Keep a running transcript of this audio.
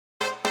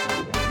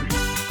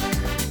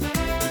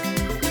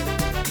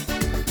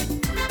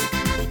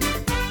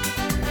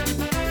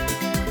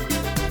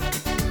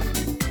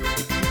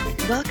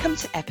Welcome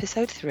to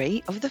episode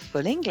 3 of The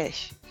Full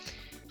English.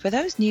 For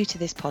those new to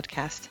this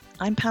podcast,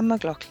 I'm Pam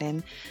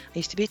McLaughlin. I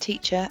used to be a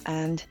teacher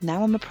and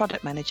now I'm a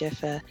product manager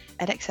for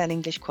EdXL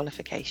English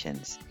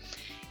qualifications.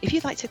 If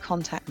you'd like to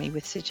contact me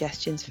with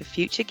suggestions for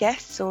future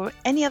guests or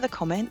any other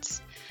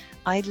comments,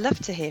 I'd love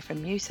to hear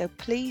from you, so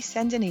please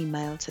send an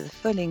email to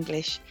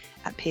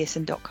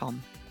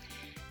thefullenglish@pearson.com.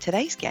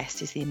 Today's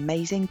guest is the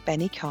amazing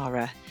Bennie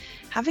Kara.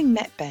 Having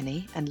met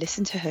Bennie and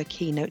listened to her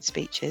keynote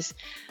speeches,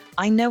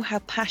 I know how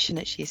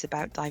passionate she is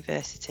about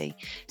diversity,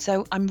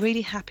 so I'm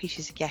really happy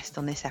she's a guest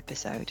on this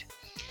episode.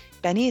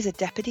 Bennie is a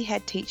deputy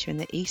head teacher in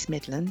the East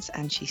Midlands,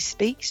 and she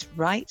speaks,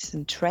 writes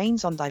and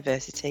trains on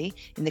diversity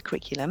in the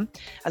curriculum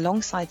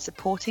alongside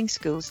supporting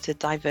schools to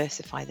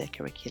diversify their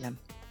curriculum.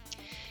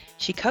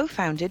 She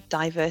co-founded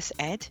Diverse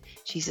Ed.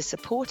 She's a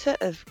supporter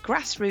of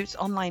grassroots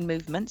online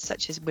movements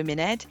such as Women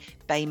Ed,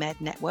 BAME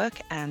Network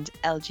and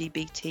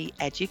LGBT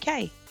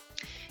Educate.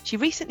 She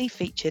recently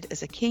featured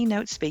as a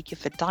keynote speaker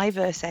for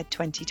Diverse Ed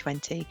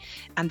 2020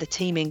 and the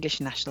Team English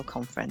National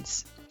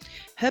Conference.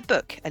 Her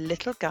book, A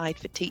Little Guide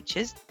for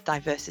Teachers,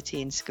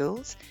 Diversity in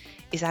Schools,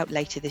 is out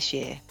later this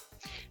year.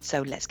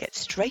 So let's get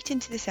straight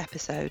into this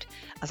episode,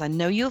 as I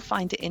know you'll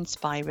find it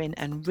inspiring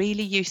and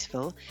really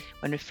useful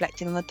when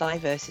reflecting on the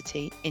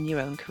diversity in your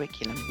own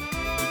curriculum.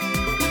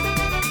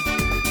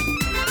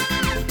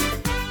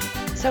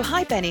 So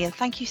hi Bennie, and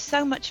thank you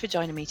so much for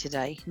joining me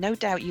today. No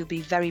doubt you'll be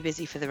very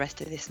busy for the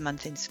rest of this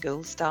month in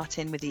school,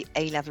 starting with the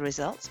A-level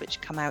results, which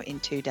come out in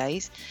 2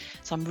 days.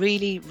 So I'm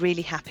really,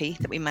 really happy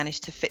that we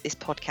managed to fit this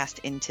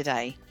podcast in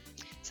today.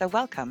 So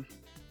welcome.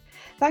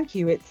 Thank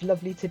you. It's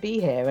lovely to be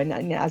here. And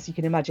as you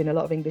can imagine, a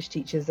lot of English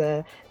teachers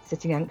are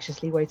sitting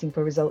anxiously waiting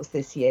for results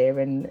this year.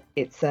 And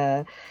it's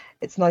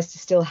nice to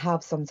still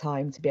have some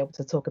time to be able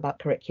to talk about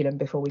curriculum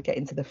before we get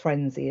into the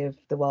frenzy of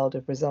the world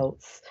of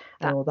results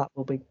and all that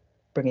will be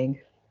bringing.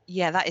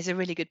 Yeah, that is a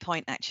really good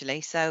point,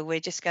 actually. So we're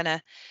just going to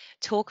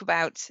talk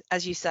about,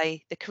 as you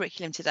say, the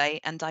curriculum today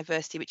and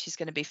diversity, which is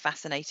going to be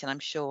fascinating, I'm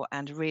sure,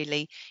 and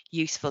really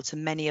useful to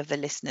many of the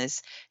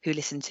listeners who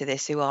listen to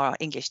this who are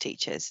English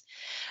teachers.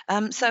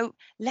 So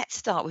let's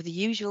start with the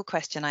usual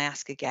question I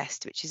ask a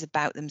guest, which is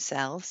about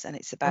themselves, and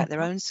it's about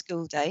their own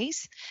school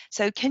days.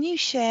 So can you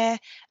share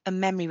a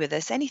memory with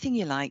us, anything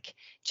you like,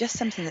 just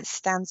something that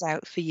stands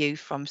out for you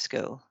from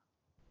school?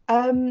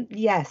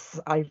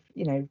 Yes, I've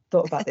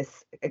thought about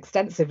this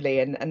extensively,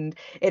 and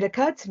it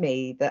occurred to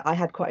me that I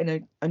had quite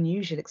an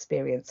unusual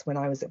experience when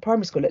I was at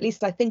primary school. At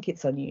least I think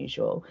it's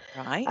unusual.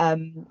 Right.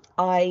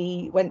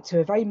 I went to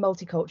a very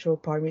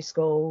multicultural primary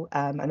school,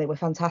 and they were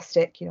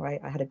fantastic. I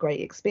had a great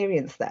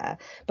experience there.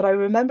 But I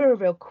remember a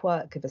real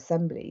quirk of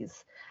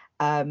assemblies,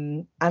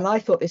 and I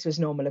thought this was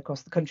normal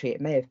across the country. It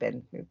may have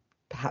been.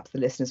 Perhaps the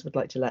listeners would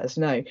like to let us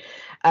know,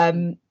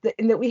 in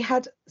that we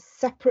had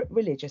separate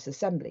religious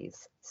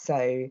assemblies.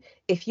 So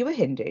if you were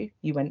Hindu,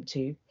 you went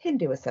to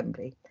Hindu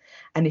assembly.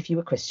 And if you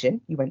were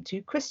Christian, you went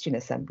to Christian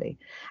assembly.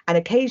 And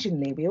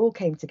occasionally we all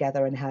came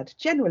together and had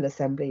general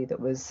assembly that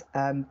was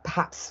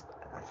perhaps,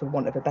 for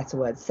want of a better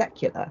word,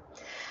 secular.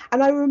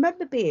 And I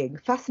remember being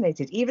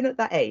fascinated, even at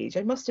that age,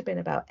 I must have been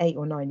about 8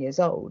 or 9 years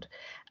old,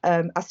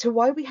 as to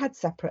why we had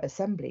separate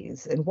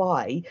assemblies and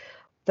why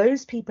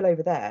those people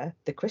over there,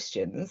 the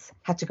Christians,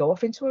 had to go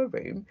off into a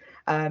room.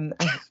 And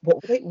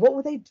what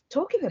were they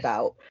talking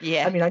about?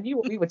 Yeah. I mean, I knew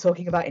what we were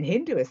talking about in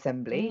Hindu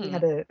assembly. We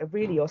had a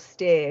really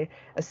austere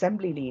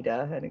assembly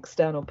leader, an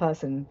external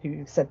person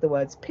who said the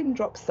words pin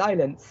drop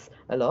silence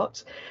a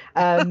lot.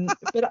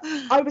 But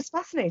I was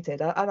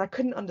fascinated, and I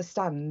couldn't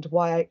understand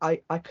why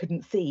I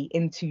couldn't see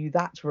into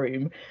that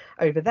room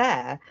over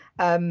there.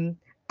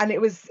 And it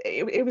was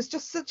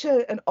just such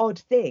an odd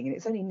thing. And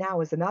it's only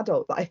now as an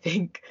adult that I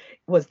think,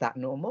 was that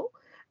normal?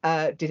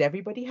 Did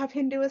everybody have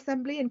Hindu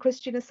assembly and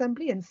Christian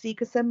assembly and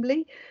Sikh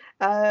assembly?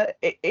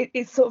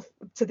 It's sort of,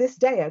 to this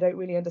day, I don't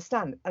really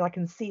understand. And I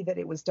can see that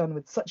it was done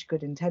with such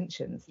good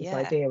intentions, this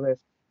idea of,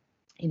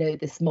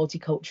 this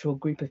multicultural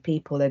group of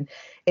people and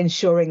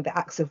ensuring that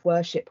acts of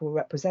worship were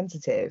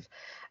representative.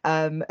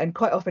 And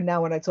quite often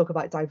now when I talk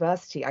about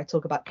diversity, I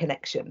talk about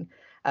connection.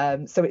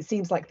 So it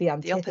seems like the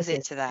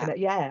opposite to that.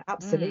 Yeah,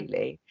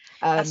 absolutely.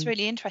 That's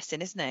really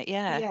interesting, isn't it?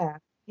 Yeah.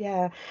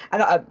 Yeah.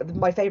 And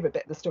my favourite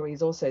bit of the story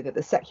is also that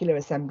the secular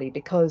assembly,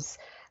 because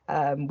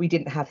we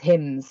didn't have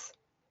hymns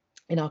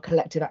in our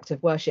collective act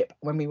of worship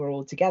when we were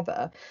all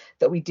together,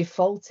 that we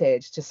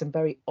defaulted to some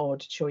very odd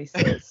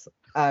choices.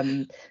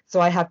 So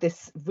I have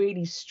this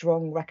really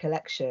strong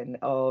recollection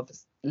of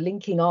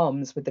linking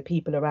arms with the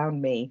people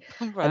around me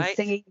and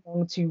singing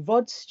along to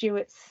Rod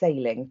Stewart's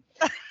Sailing.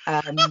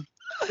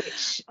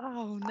 Which,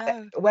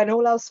 when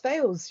all else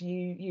fails,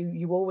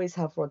 you always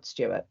have Rod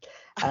Stewart.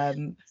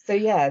 So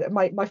yeah,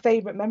 my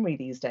favourite memory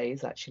these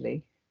days,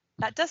 actually.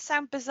 That does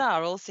sound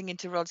bizarre, all singing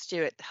to Rod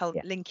Stewart,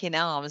 linking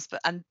arms,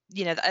 but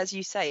as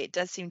you say, it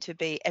does seem to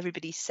be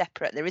everybody's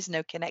separate. There is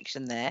no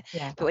connection there.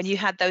 Yeah, but when you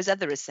had those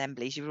other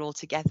assemblies, you were all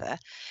together.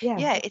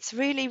 Yeah, it's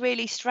really,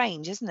 really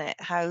strange, isn't it?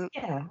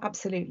 Yeah,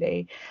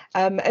 absolutely.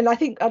 And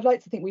I'd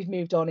like to think we've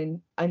moved on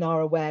in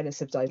our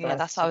awareness of diversity. Yeah,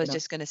 that's what I was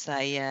just going to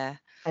say. Yeah.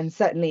 And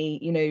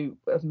certainly,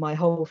 my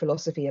whole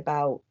philosophy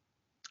about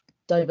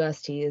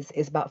diversity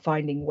is about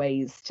finding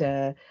ways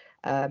to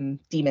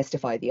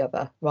demystify the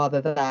other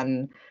rather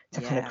than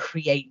to kind of Yeah.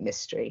 create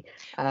mystery.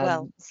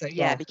 Well, So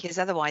yeah, yeah, because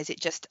otherwise it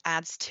just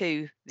adds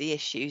to the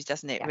issues,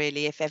 doesn't it, yeah,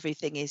 really? If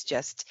everything is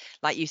just,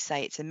 like you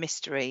say, it's a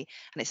mystery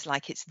and it's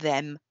like it's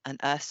them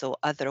and us or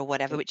other or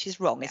whatever, which is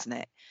wrong, yeah, isn't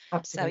it? So,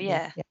 absolutely.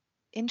 yeah, Yeah.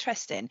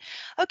 interesting.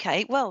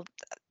 Okay, well,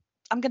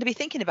 I'm going to be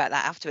thinking about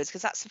that afterwards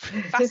because that's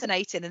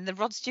fascinating. And the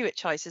Rod Stewart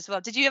choice as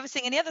well. Did you ever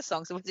sing any other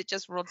songs or was it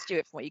just Rod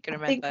Stewart from what you can I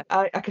think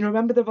remember? I can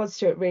remember the Rod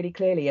Stewart really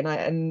clearly,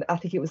 and I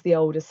think it was the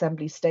old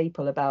assembly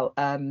staple about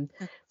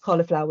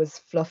cauliflowers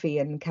fluffy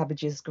and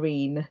cabbages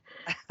green.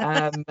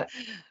 Um,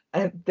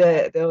 Yeah.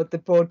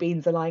 the broad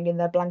beans are lying in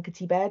their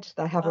blankety bed.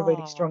 I have a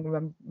really Oh.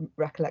 strong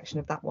recollection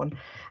of that one.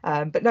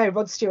 But no,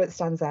 Rod Stewart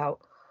stands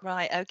out.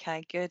 Right,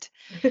 okay, good.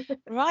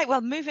 Right,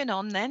 well, moving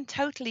on then,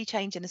 totally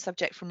changing the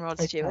subject from Rod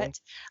Okay.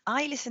 Stewart.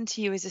 I listened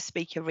to you as a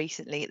speaker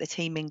recently at the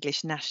Team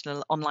English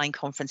National Online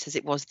Conference, as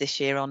it was this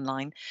year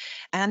online.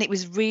 And it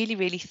was really,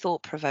 really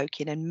thought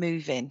provoking and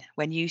moving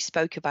when you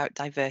spoke about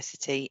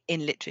diversity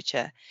in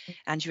literature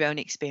and your own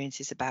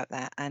experiences about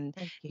that. And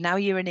Thank you. now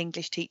you're an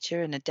English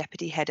teacher and a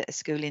deputy head at a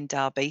school in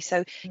Derby.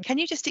 So, can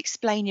you just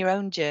explain your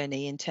own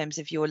journey in terms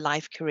of your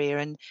life career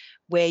and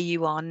where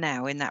you are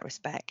now in that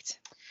respect?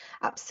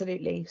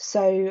 Absolutely.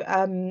 So,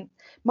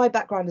 my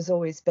background has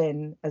always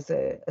been as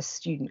a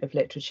student of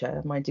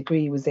literature. My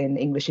degree was in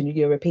English and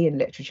European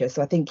literature.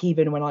 So, I think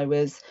even when I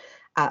was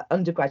at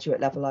undergraduate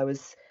level, I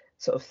was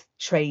sort of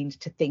trained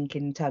to think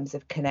in terms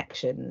of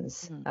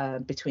connections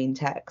Mm. between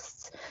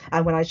texts.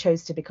 And when I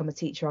chose to become a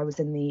teacher, I was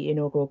in the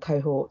inaugural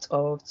cohort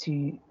of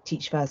To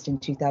Teach First in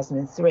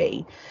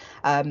 2003.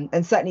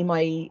 And certainly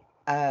my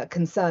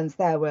concerns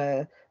there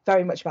were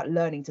very much about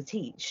learning to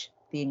teach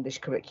the English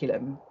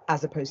curriculum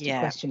as opposed to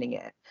Yeah. questioning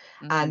it.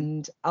 Hmm.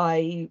 And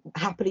I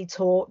happily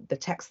taught the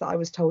text that I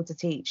was told to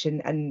teach.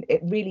 And it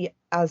really,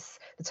 as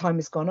the time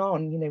has gone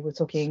on, we're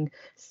talking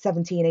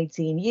 17,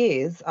 18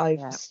 years, I've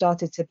Yeah.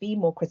 started to be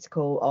more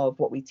critical of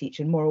what we teach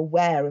and more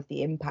aware of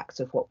the impact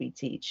of what we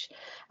teach.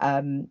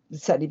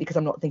 Certainly because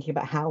I'm not thinking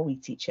about how we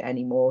teach it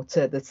anymore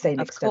to the same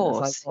Of extent as I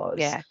course. was.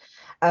 Yeah.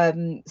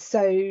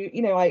 So,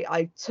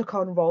 I took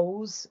on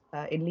roles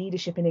in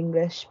leadership in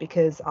English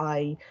because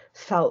I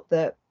felt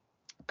that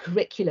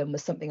curriculum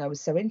was something I was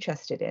so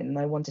interested in, and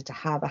I wanted to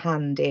have a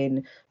hand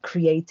in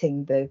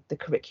creating the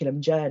curriculum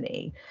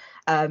journey.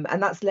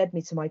 And that's led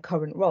me to my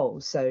current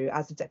role. So,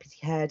 as a deputy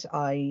head,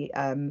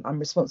 I'm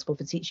responsible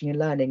for teaching and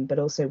learning, but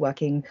also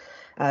working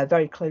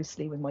very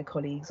closely with my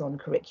colleagues on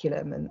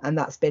curriculum, and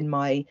that's been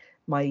my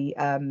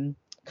kind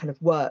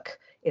of work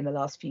in the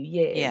last few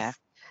Yeah.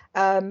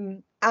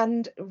 years.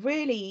 And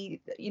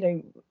really,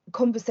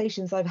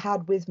 conversations I've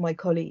had with my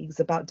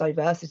colleagues about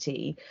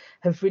diversity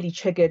have really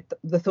triggered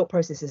the thought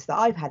processes that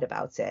I've had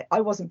about it.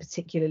 I wasn't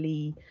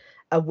particularly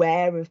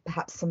aware of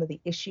perhaps some of the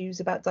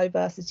issues about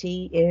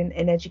diversity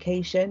in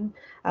education,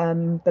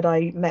 but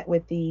I met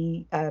with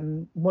the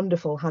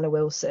wonderful Hannah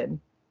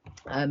Wilson.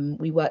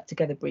 We worked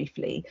together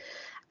briefly,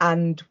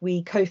 and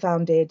we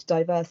co-founded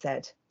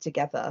DiverseEd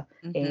together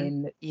Hmm.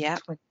 in Yeah.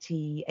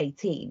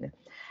 2018.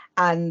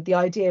 And the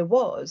idea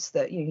was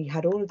that you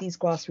had all of these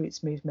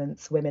grassroots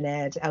movements, Women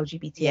Ed,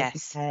 LGBT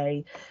Yes.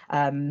 educate,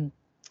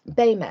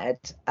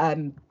 BAMEd,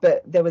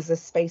 but there was a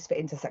space for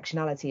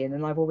intersectionality,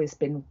 and I've always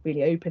been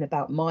really open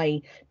about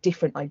my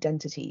different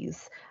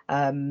identities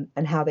and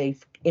how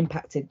they've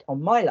impacted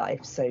on my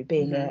life. So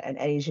being Hmm. an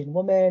Asian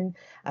woman,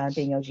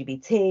 being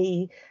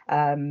LGBT,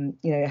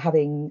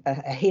 having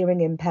a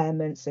hearing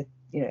impairment, so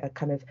a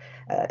kind of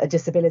a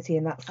disability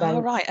in that Oh,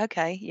 sense. right.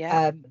 Okay.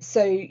 Yeah.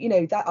 So,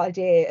 that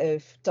idea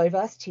of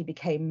diversity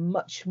became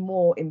much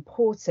more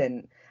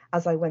important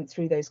as I went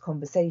through those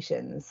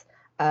conversations.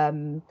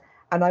 And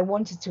I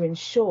wanted to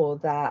ensure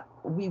that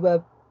we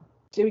were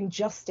doing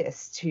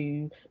justice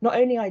to not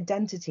only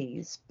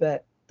identities,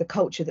 but the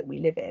culture that we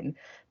live in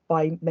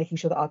by making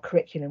sure that our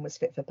curriculum was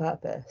fit for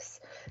purpose.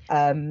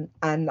 And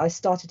I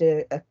started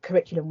a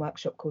curriculum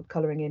workshop called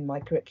Colouring in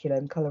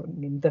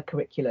the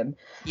Curriculum,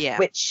 Yeah.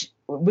 which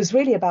was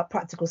really about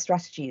practical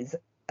strategies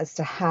as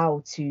to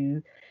how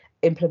to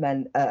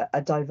implement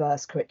a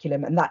diverse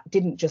curriculum. And that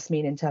didn't just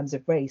mean in terms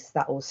of race,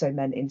 that also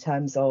meant in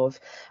terms of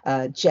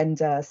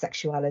gender,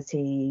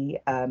 sexuality,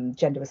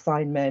 gender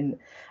assignment.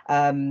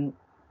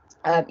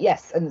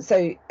 Yes, and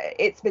so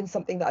it's been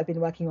something that I've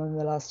been working on in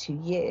the last 2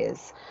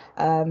 years,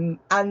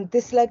 and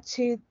this led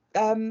to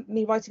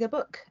me writing a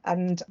book,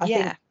 and I think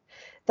Yeah.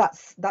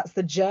 that's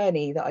the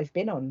journey that I've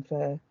been on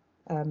for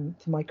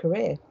my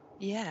career.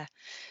 Yeah.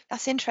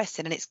 That's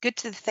interesting. And it's good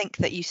to think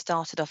that you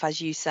started off,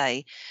 as you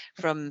say,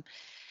 from,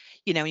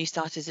 when you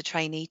started as a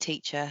trainee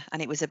teacher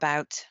and it was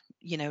about,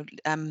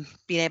 being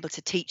able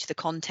to teach the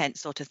content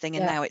sort of thing.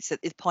 And Yeah. now it's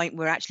at the point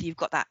where actually you've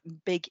got that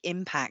big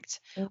impact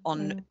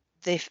on Mhm.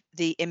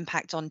 the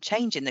impact on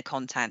changing the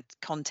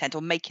content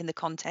or making the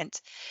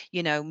content,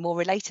 more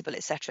relatable,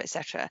 etc.,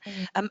 etc.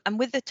 Mm. And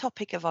with the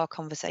topic of our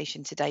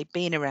conversation today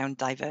being around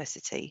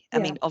diversity, I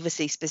Yeah, mean,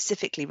 obviously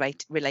specifically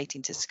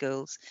relating to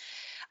schools,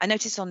 I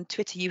noticed on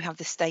Twitter you have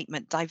the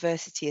statement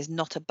diversity is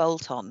not a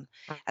bolt-on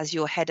as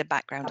your header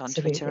background on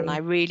Twitter, and I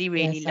absolutely. really,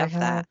 really Yes, I love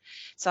have. that.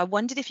 So I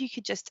wondered if you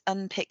could just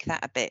unpick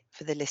that a bit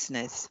for the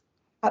listeners.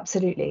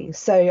 Absolutely.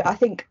 So I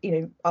think,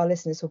 our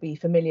listeners will be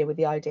familiar with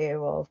the idea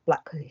of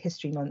Black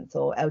History Month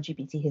or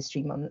LGBT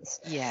History Months,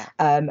 Yeah,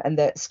 and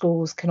that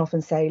schools can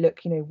often say, look,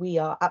 we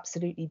are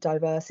absolutely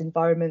diverse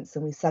environments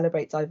and we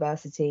celebrate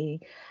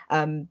diversity,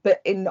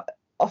 but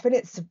often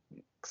it's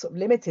sort of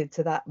limited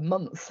to that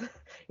month.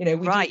 We do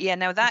right. Yeah,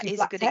 no, we that do is a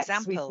black good text.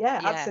 example.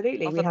 Yeah, Yeah,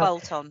 absolutely. of We a have,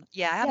 bolt-on.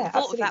 Yeah, I hadn't yeah,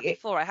 thought of that absolutely.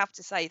 before, I have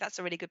to say. That's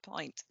a really good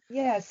point.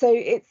 Yeah, so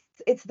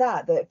it's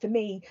that for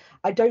me,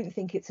 I don't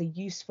think it's a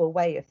useful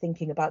way of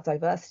thinking about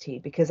diversity,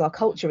 because our Mm.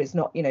 culture is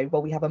not,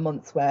 well, we have a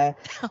month where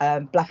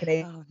Black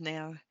and Oh,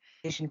 no.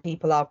 Asian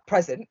people are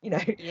present. We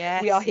are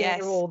Yes, here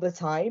yes. all the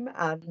time,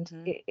 and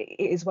Hmm. it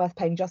is worth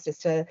paying justice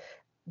to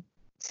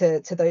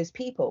those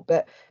people.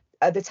 But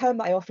the term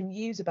that I often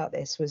use about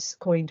this was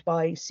coined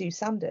by Sue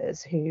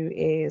Sanders, who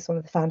is one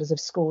of the founders of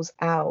Schools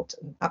Out,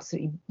 an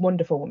absolutely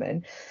wonderful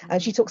woman.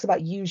 And she Hmm. talks about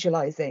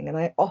usualising. And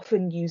I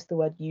often use the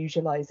word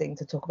usualising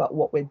to talk about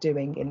what we're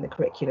doing in the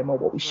curriculum, or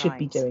what we should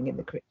be Right. doing in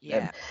the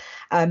curriculum.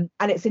 Yeah.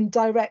 And it's in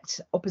direct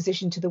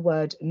opposition to the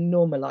word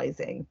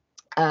normalising.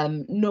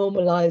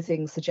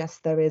 Normalizing suggests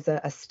there is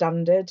a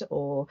standard,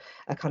 or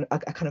a kind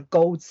of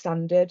gold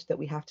standard that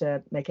we have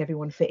to make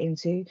everyone fit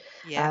into.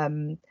 Yeah.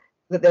 Um,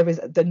 that there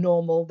is the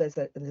normal, there's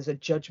a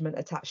judgment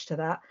attached to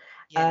that.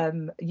 Yeah.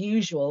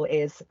 Usual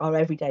is our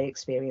everyday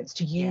experience.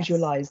 To Yes.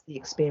 usualize the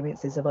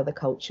experiences of other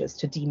cultures,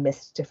 to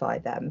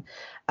demystify them,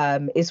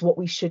 is what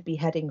we should be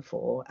heading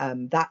for.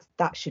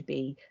 That should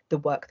be the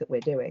work that we're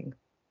doing.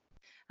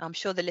 I'm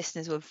sure the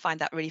listeners will find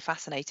that really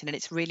fascinating, and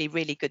it's really,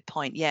 really good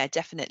point. Yeah,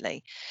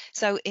 definitely.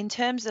 So, in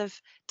terms of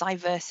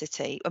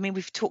diversity, I mean,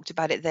 we've talked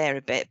about it there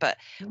a bit, but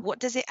what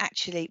does it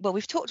actually? Well,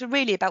 we've talked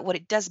really about what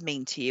it does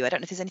mean to you. I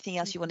don't know if there's anything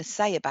else you want to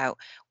say about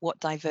what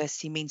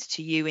diversity means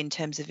to you in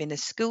terms of in a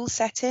school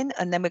setting,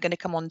 and then we're going to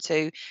come on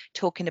to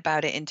talking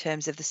about it in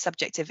terms of the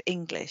subject of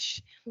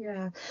English.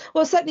 Yeah,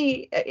 well,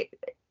 certainly,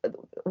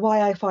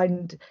 why I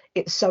find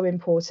it so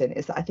important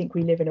is that I think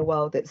we live in a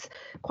world that's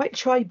quite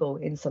tribal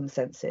in some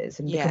senses,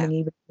 and Yeah. becoming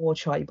even more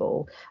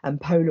tribal and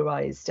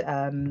polarized,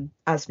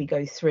 as we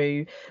go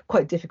through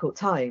quite difficult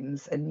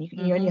times. And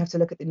you only Hmm. have to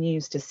look at the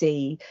news to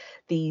see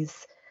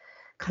these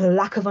kind of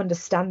lack of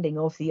understanding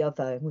of the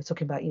other. We're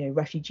talking about,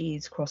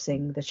 refugees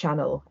crossing the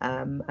channel,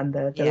 and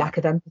the Yeah. lack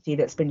of empathy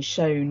that's been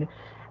shown,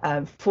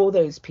 for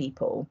those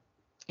people.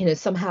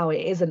 Somehow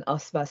it isn't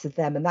us versus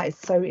them, and that is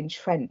so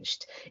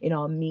entrenched in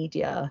our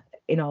media,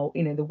 in our,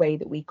 the way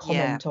that we Yeah.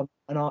 comment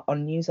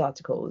on news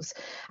articles.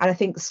 And I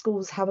think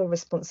schools have a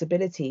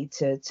responsibility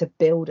to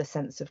build a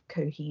sense of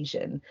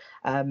cohesion,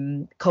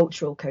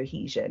 cultural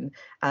cohesion,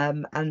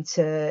 and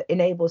to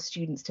enable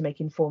students to make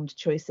informed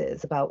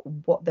choices about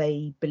what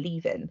they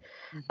believe in.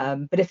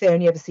 Hmm. But if they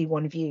only ever see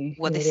one view,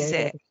 Well, this they is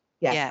only it. ever,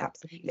 yeah, Yeah.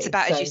 It's absolutely.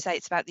 about, as you So say,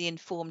 it's about the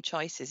informed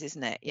choices,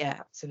 isn't it? yeah, Yeah.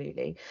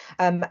 absolutely.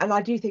 And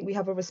I do think we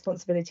have a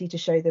responsibility to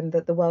show them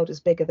that the world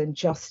is bigger than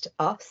just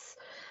us.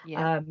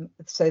 Yeah.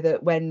 So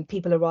that when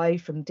people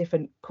arrive from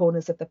different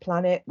corners of the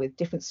planet with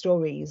different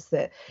stories,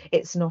 that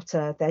it's not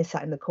they're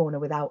sat in the corner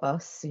without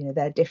us.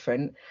 They're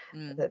different,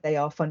 Mm. that they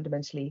are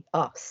fundamentally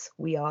us.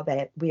 We are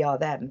we are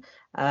them.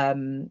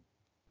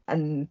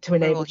 And to We're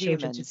enable all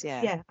children to, humans.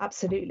 Yeah. yeah,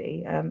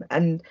 absolutely,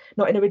 and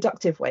not in a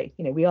reductive way.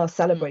 We are Mm.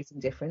 celebrating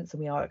difference,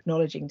 and we are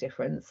acknowledging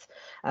difference,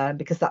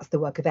 because that's the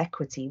work of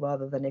equity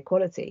rather than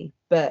equality.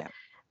 But Yeah.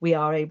 we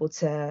are able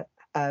to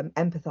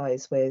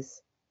empathize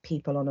with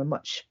people on a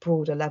much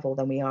broader level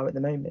than we are at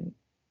the moment.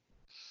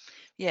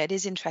 Yeah, it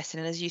is interesting.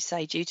 And as you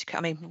say, due to,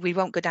 I mean, we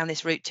won't go down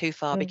this route too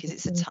far Mm, because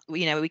it's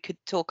mm, we could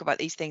talk about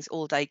these things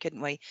all day,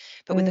 couldn't we?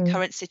 But with the mm.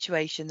 current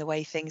situation, the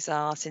way things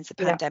are since the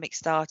Yeah, pandemic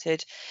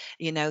started,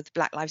 the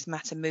Black Lives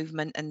Matter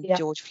movement and yeah,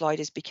 George Floyd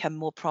has become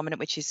more prominent,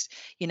 which is,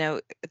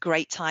 a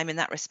great time in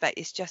that respect.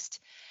 It's just,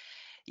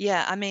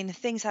 yeah, I mean,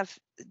 things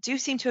do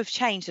seem to have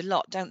changed a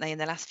lot, don't they, in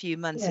the last few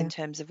months in yeah,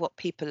 terms of what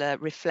people are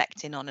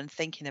reflecting on and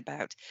thinking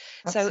about.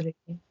 So, absolutely.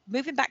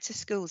 moving back to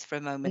schools for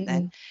a moment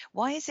then, Mm.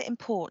 why is it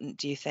important,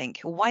 do you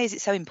think, or why is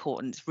it so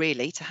important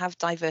really to have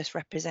diverse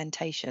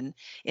representation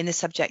in the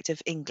subject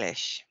of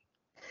English?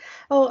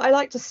 Oh, I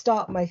like to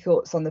start my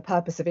thoughts on the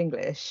purpose of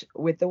English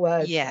with the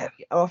words Yeah. that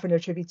are often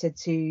attributed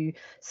to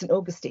St.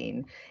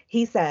 Augustine.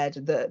 He said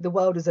that the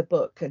world is a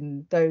book,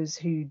 and those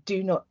who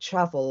do not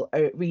travel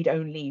read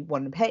only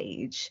one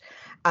page.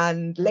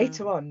 And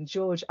later Mm, on,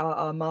 George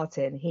R.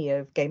 Martin, he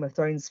of Game of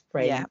Thrones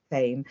yeah.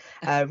 fame,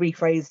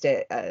 rephrased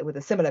it with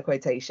a similar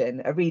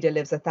quotation: "A reader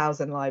lives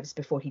 1,000 lives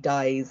before he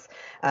dies.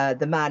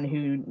 The man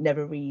who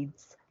never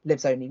reads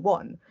lives only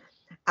one."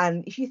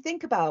 And if you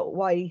think about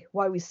why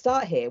we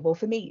start here, well,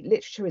 for me,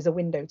 literature is a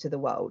window to the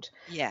world.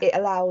 Yeah. It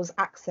allows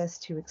access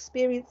to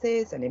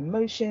experiences and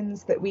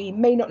emotions that we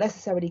may not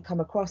necessarily come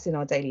across in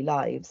our daily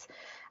lives.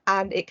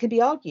 And it can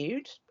be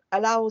argued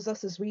allows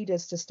us as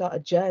readers to start a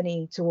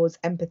journey towards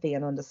empathy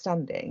and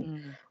understanding.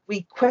 Mm.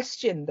 We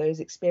question those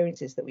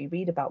experiences that we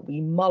read about.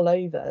 We mull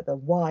over the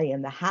why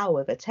and the how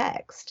of a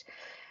text.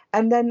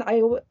 And then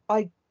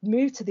I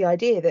moved to the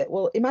idea that,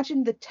 well,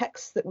 imagine the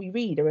texts that we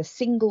read are a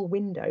single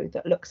window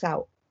that looks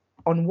out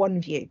on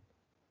one view,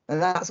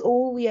 and that's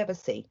all we ever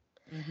see.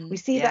 Hmm. We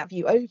see Yeah. that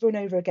view over and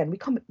over again. We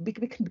can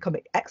become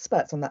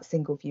experts on that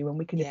single view, and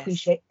we can Yes.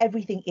 appreciate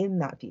everything in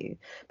that view.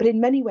 But in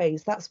many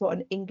ways, that's what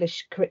an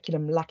English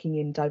curriculum lacking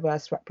in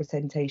diverse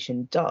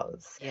representation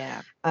does.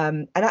 Yeah.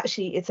 And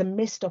actually, it's a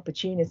missed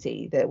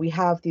opportunity that we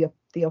have the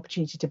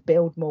opportunity to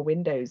build more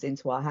windows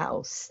into our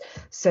house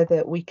so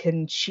that we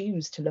can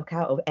choose to look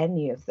out of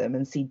any of them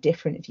and see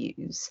different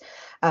views.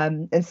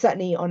 And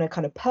certainly on a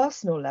kind of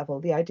personal level,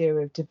 the idea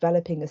of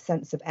developing a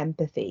sense of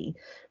empathy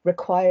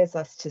requires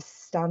us to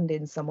stand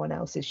in someone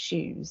else's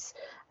shoes,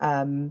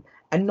 and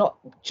not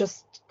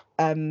just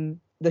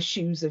the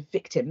shoes of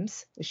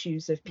victims, the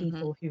shoes of Hmm.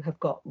 people who have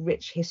got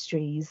rich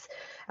histories,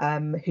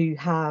 who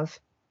have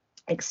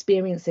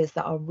experiences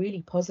that are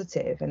really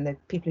positive, and the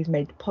people who've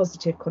made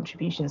positive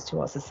contributions to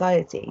our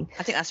society.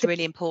 I think that's To,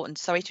 really important.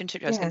 Sorry to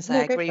interrupt you. I was going yeah, to say,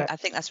 I no, go for agree. it. I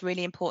think that's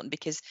really important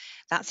because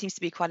that seems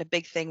to be quite a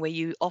big thing where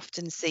you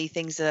often see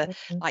things are,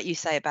 Mhm. like you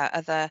say, about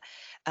other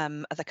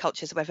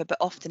cultures or whatever, but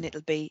often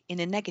it'll be in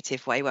a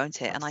negative way,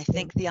 won't it? And I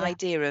think Absolutely, the yeah.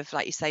 idea of,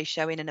 like you say,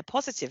 showing in a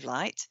positive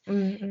light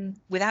Mm-mm.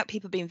 without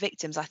people being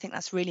victims, I think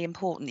that's really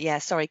important. Yeah,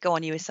 sorry, go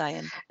on, you were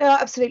saying. No,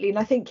 absolutely. And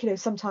I think,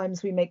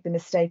 sometimes we make the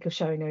mistake of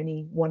showing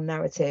only one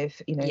narrative.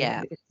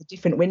 Yeah. It's a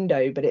different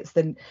window, but it's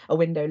then a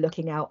window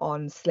looking out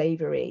on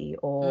slavery,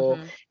 or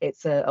Hmm.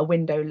 it's a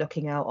window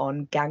looking out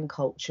on gang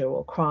culture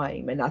or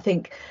crime. And I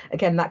think,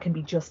 again, that can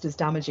be just as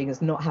damaging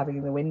as not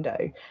having the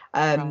window.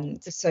 Right.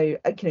 So,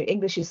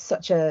 English is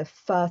such a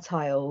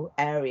fertile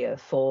area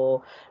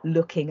for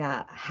looking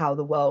at how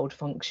the world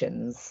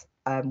functions.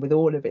 With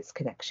all of its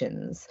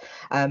connections,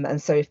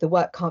 and so if the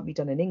work can't be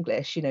done in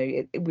English,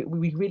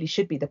 we really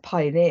should be the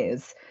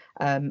pioneers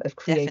of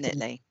creating,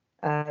 Definitely.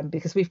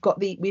 because we've got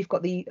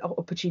the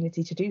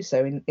opportunity to do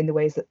so in the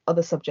ways that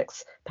other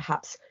subjects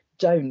perhaps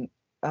don't.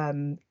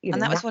 And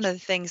that was one of Naturally. the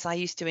things I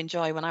used to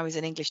enjoy when I was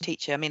an English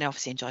teacher. I mean, I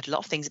obviously enjoyed a lot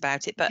of things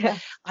about it, but Yeah.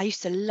 I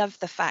used to love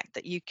the fact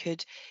that you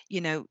could,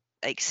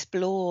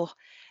 explore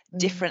Mm,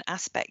 different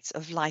aspects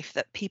of life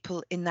that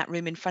people in that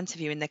room in front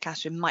of you in the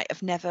classroom might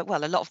have never,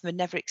 well, a lot of them had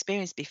never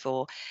experienced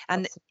before.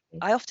 And absolutely.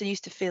 I often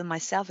used to feel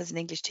myself as an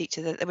English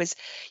teacher that there was,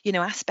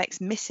 aspects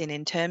missing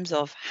in terms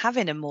of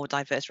having a more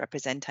diverse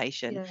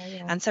representation. Yeah,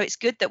 yeah. And so it's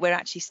good that we're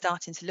actually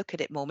starting to look at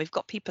it more. We've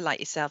got people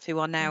like yourself who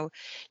are Mm, now,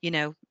 you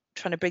know,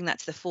 trying to bring that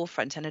to the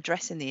forefront and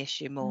addressing the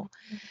issue more.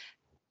 mm, mm.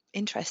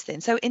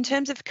 Interesting. So in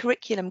terms of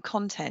curriculum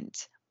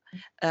content,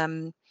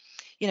 um,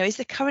 is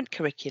the current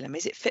curriculum,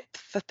 is it fit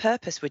for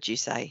purpose, would you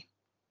say?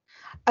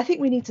 I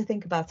think we need to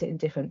think about it in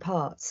different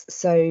parts.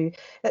 So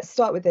let's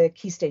start with the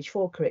Key Stage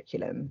 4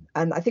 curriculum.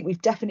 And I think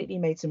we've definitely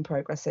made some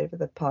progress over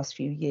the past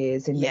few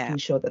years in Yeah. making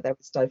sure that there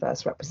is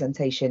diverse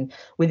representation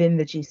within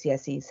the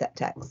GCSE set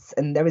texts.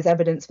 And there is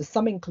evidence for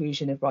some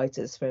inclusion of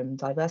writers from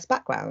diverse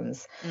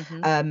backgrounds.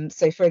 Hmm.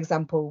 So, for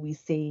example, we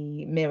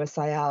see Mira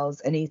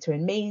Sayal's Anita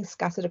and Me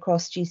scattered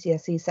across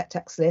GCSE set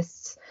text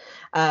lists.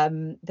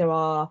 There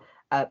are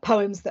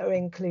poems that are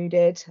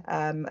included.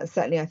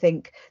 Certainly, I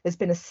think there's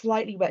been a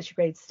slightly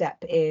retrograde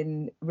step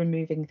in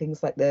removing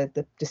things like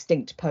the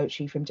distinct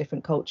poetry from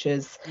different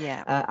cultures,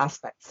 Yeah.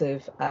 aspects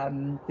of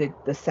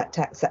the set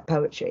text, set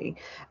poetry.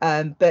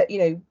 But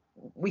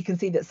we can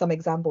see that some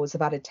examples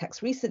have added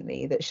text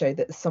recently that show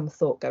that there's some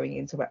thought going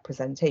into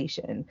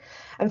representation.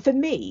 And for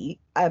me,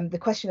 the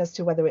question as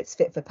to whether it's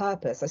fit for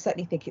purpose, I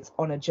certainly think it's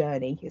on a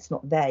journey. It's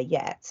not there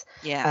yet.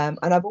 Yeah.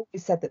 And I've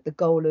always said that the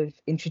goal of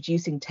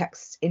introducing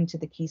texts into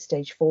the Key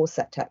Stage 4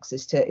 set texts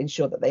is to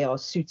ensure that they are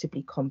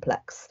suitably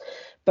complex,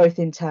 both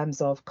in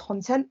terms of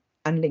content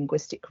and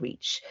linguistic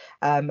reach,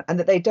 and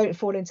that they don't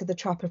fall into the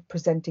trap of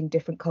presenting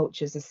different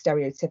cultures as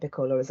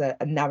stereotypical or as a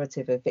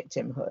narrative of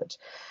victimhood.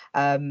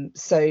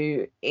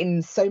 So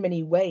in so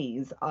many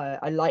ways,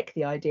 I like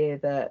the idea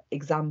that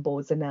exam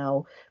boards are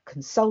now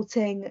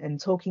consulting and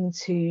talking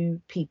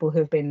to people who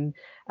have been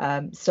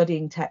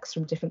studying texts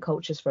from different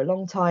cultures for a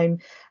long time,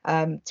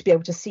 to be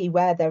able to see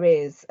where there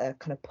is a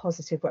kind of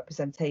positive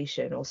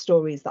representation or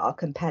stories that are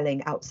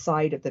compelling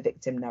outside of the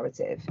victim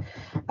narrative.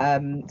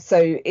 So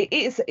it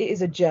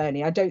is a journey.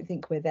 I don't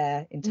think we're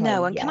there No,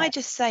 entirely and can I yet.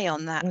 just say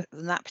on that Mm,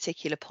 on that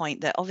particular point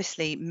that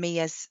obviously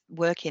me as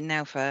working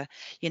now for, as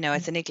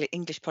mm, an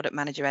English product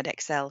manager at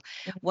Excel,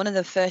 mm. one of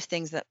the first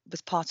things that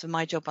was part of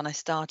my job when I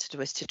started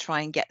was to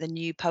try and get the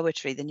new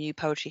poetry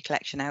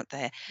collection out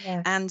there.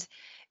 Yeah, And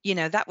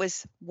that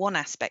was one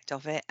aspect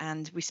of it,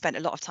 and we spent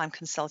a lot of time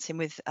consulting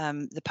with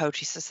the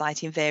Poetry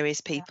Society and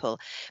various yeah, people.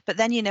 But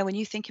then, when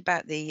you think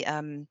about the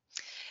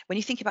when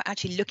you think about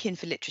actually looking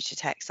for literature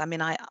texts, I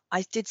mean, I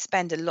did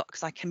spend a lot,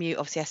 because I commute,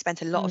 obviously I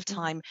spent a lot of Mm,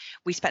 time,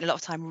 we spent a lot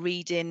of time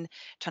reading,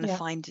 trying to yeah,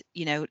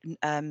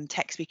 find,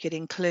 texts we could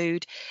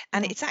include.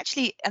 And yeah. it's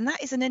actually, and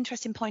that is an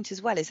interesting point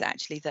as well, is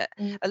actually that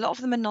Mm, a lot of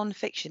them are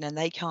non-fiction and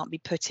they can't be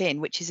put in,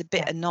 which is a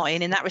bit yeah,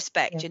 annoying in that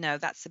respect. yeah.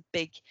 That's a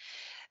big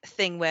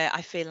thing where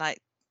I feel like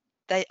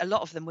a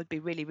lot of them would be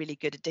really, really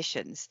good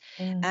additions.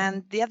 And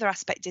Mm, the other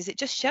aspect is, it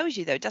just shows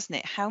you though, doesn't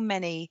it, how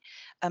many,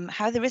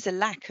 how there is a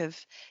lack of,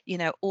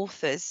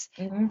 authors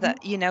mhm. that,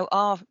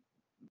 are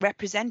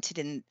represented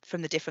in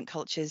from the different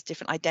cultures,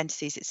 different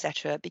identities,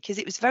 etc. Because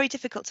it was very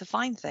difficult to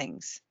find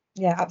things.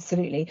 Yeah,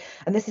 absolutely.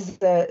 And this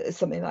is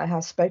something that I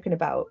have spoken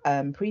about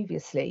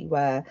previously,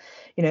 where,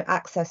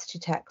 access to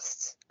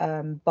texts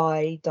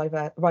by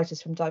diverse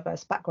writers from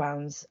diverse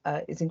backgrounds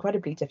is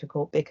incredibly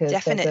difficult because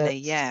there's Definitely,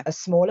 yeah, a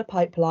smaller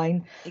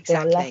pipeline. They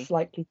are less exactly.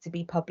 likely to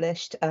be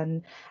published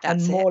and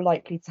That's it. more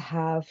likely to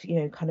have,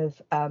 kind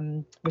of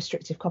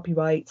restrictive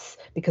copyrights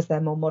because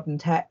they're more modern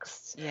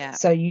texts. Yeah,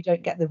 So you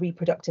don't get the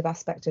reproductive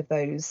aspect of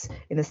those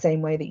in the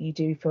same way that you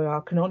do for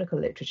our canonical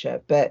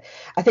literature. But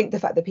I think the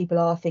fact that people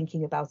are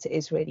thinking about it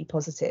is really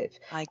positive.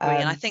 I agree.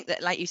 And I Um, think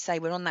that, like you say,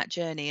 we're on that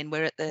journey and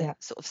we're at the yeah.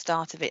 sort of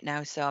start of it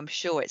now. So I'm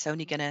sure it's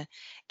only going to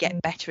get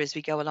Mm. better as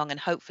we go along, and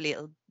hopefully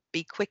it'll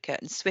be quicker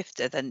and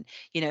swifter than,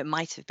 it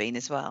might have been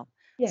as well.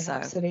 Yeah, So,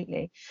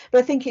 absolutely. But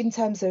I think in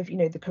terms of,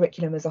 the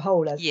curriculum as a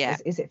whole, yeah.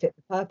 as is it fit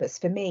for purpose?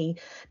 For me,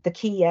 the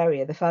key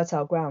area, the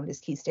fertile ground is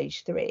key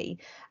stage 3.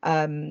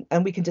 And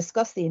we can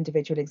discuss the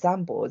individual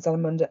exam boards.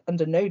 I'm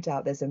under no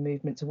doubt there's a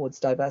movement towards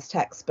diverse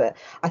texts, but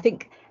I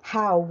think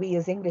how we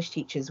as English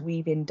teachers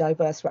weave in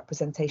diverse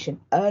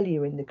representation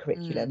earlier in the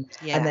curriculum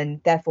and Yeah.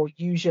 then therefore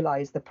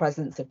usualize the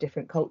presence of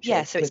different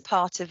Yeah. cultures So it's with,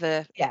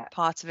 yeah,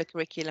 part of a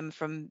curriculum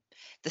from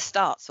the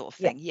start, sort of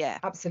yeah, thing. Yeah.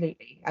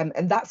 absolutely.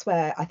 And that's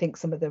where I think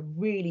some of the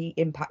really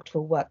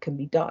impactful work can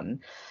be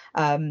done.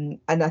 And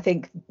I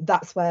think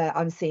that's where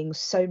I'm seeing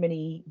so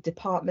many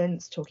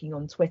departments talking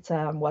on Twitter.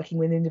 I'm working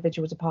with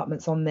individual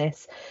departments on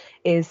this,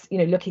 is,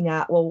 looking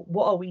at, well,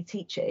 what are we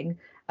teaching?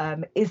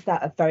 Is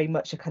that a very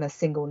much a kind of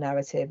single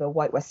narrative, a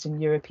white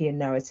Western European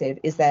narrative?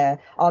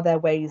 Are there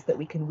ways that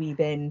we can weave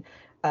in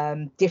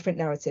different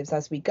narratives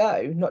as we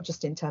go, not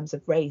just in terms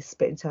of race,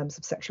 but in terms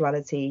of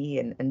sexuality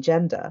and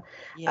gender?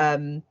 Yeah.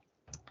 Um,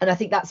 and I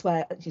think that's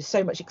where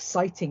so much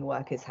exciting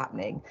work is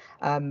happening,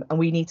 and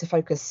we need to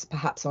focus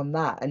perhaps on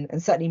that,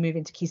 and certainly move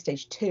into key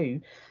stage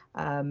 2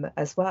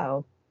 as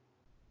well.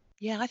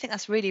 Yeah, I think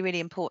that's really, really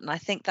important. I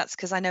think that's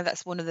because I know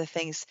that's one of the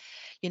things,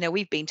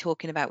 we've been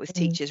talking about with Mm,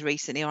 teachers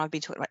recently, or I've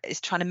been talking about, is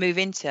trying to move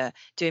into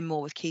doing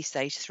more with Key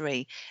Stage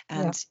 3,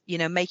 yeah,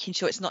 and, making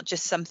sure it's not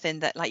just something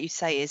that, like you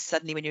say, is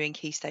suddenly when you're in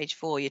Key Stage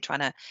 4, you're trying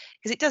to,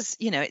 because it does,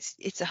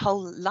 it's a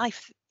whole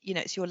life,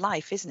 it's your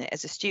life, isn't it,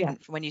 as a yeah.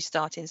 student from when you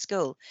start in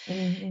school.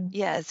 Mm, mm,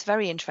 Yeah, it's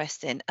very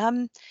interesting.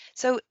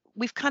 So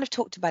we've kind of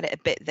talked about it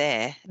a bit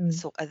there, mm.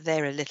 sort of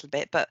there a little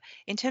bit, but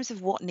in terms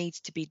of what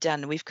needs to be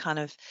done, we've kind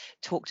of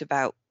talked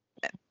about,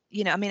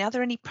 I mean, are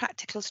there any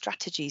practical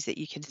strategies that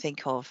you can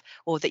think of,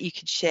 or that you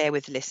could share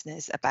with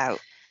listeners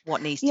about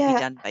what needs to be Yeah,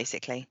 done,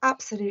 basically?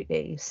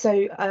 absolutely.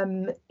 So,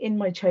 in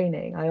my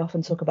training, I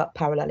often talk about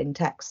paralleling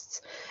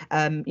texts.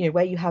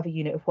 Where you have a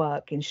unit of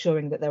work,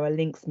 ensuring that there are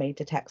links made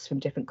to texts from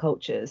different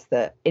cultures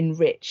that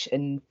enrich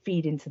and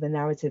feed into the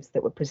narratives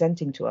that we're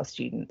presenting to our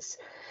students.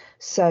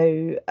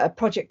 So, a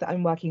project that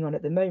I'm working on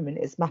at the moment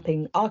is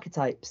mapping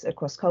archetypes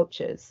across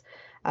cultures.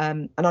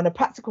 And on a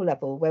practical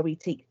level, where we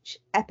teach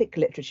epic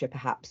literature,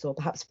 perhaps, or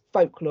perhaps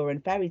folklore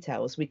and fairy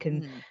tales, we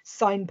can Mm,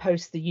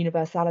 signpost the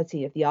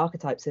universality of the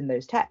archetypes in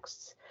those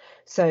texts.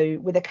 So,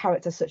 with a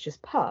character such as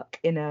Puck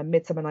in A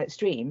Midsummer Night's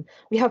Dream,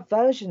 we have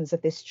versions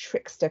of this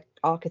trickster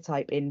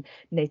archetype in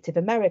Native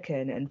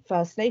American and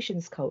First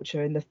Nations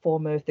culture in the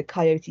form of the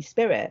coyote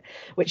spirit,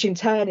 which in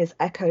turn is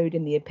echoed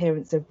in the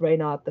appearance of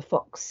Reynard the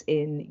Fox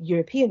in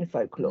European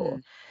folklore.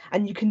 mm,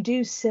 And you can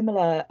do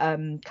similar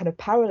kind of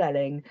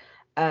paralleling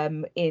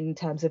in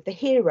terms of the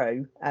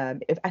hero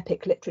of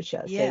epic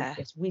literature. So yeah,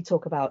 yes, we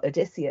talk about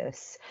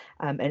Odysseus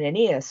and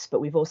Aeneas, but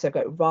we've also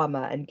got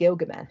Rama and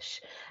Gilgamesh,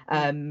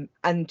 mm,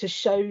 and to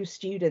show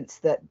students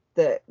that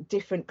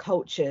different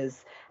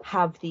cultures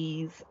have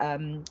these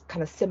kind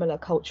of similar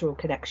cultural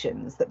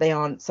connections, that they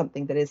aren't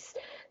something that is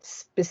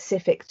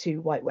specific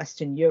to white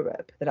Western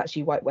Europe, that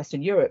actually white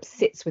Western Europe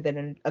sits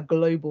within a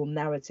global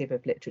narrative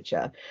of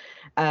literature.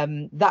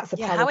 That's a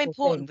yeah. How powerful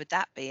important thing. would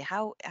that be?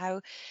 How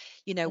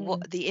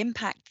what Mm, the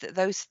impact that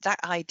that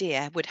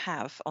idea would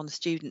have on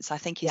students, I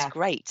think, is yeah,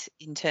 great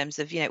in terms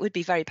of, it would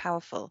be very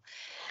powerful,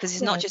 because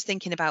it's not yeah. just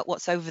thinking about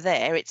what's over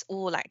there, it's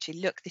all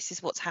actually, look, this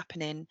is what's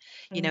happening,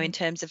 in Mm.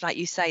 terms of, like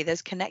you say,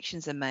 those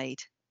connections are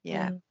made.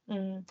 Yeah.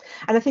 And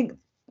I think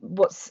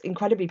what's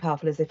incredibly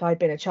powerful is if I'd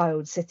been a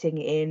child sitting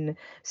in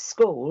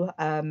school,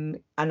 and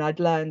I'd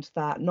learned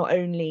that not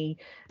only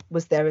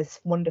was there this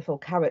wonderful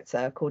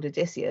character called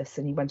Odysseus,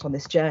 and he went on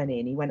this journey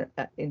and he went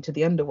into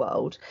the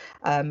underworld,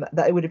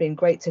 that it would have been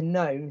great to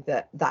know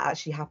that that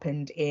actually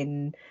happened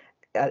in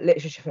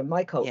literature from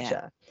my Yeah.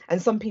 culture.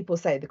 And some people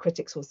say, the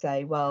critics will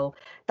say, well,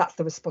 that's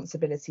the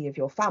responsibility of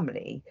your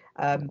family.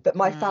 But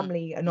my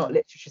family are not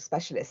literature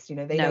specialists. You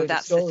know, they No, know the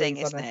that's the thing,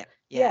 stories on isn't a, it?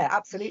 yeah, Yeah.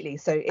 absolutely.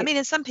 So I mean, it's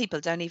and some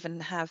people don't even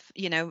have,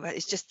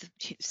 it's just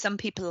some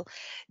people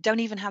don't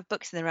even have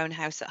books in their own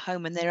house at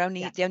home, and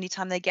yeah, the only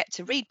time they get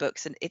to read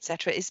books and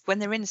etc. is when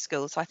they're in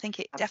school. So I think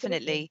it absolutely.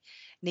 definitely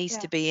needs Yeah.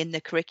 to be in the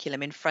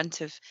curriculum, in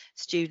front of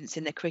students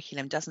in the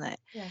curriculum, doesn't it?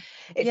 Yeah,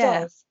 it Yeah.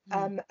 does.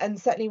 And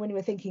certainly when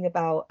we're thinking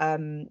about,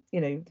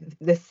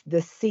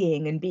 the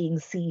seeing and being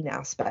seen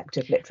aspect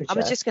of I was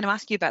literature. just going to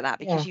ask you about that,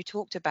 because Yeah. you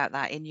talked about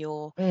that in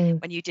your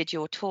Mm, when you did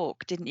your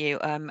talk, didn't you?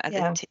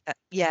 yeah.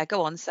 Yeah,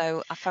 go on.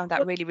 So I found that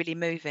Well, really, really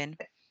moving.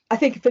 I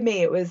think for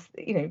me it was,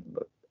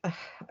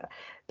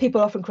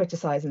 people often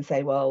criticize and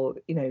say, well,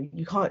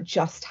 you can't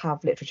just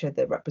have literature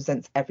that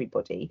represents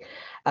everybody.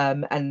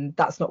 And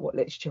that's not what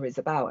literature is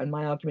about. And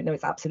my argument, no,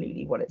 it's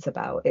absolutely what it's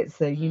about. It's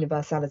the Mm,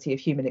 universality of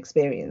human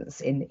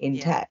experience in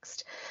yeah.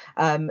 text.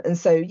 And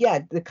so, yeah,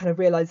 the kind of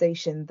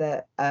realization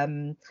that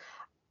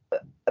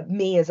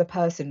me as a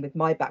person with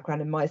my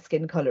background and my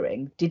skin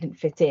colouring didn't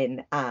fit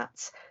in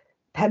at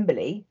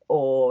Pemberley,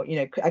 or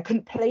I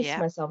couldn't place Yeah.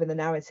 myself in the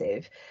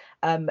narrative,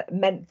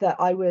 meant that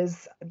I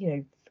was,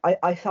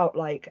 I felt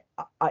like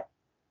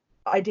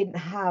I didn't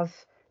have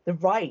the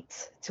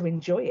right to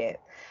enjoy it,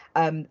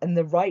 and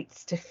the right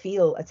to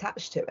feel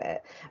attached to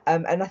it.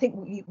 And I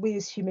think we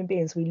as human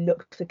beings, we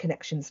look for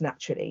connections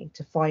naturally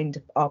to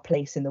find our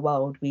place in the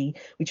world. We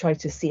try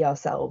to see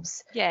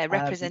ourselves. Yeah, Um,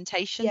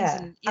 representations, yeah,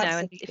 and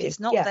and if absolutely. it's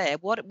not Yeah. there,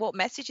 what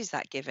message is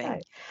that giving?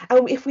 No.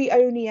 And if we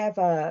only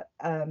ever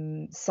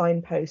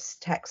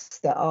signpost texts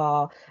that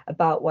are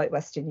about white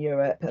Western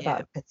Europe, about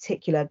Yeah, a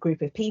particular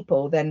group of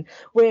people, then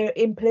we're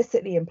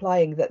implicitly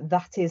implying that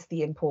that is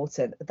the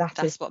important, that is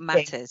that's what the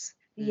thing. matters.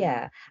 Mm,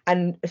 Yeah.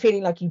 And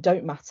feeling like you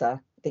don't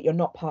matter, that you're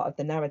not part of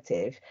the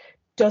narrative,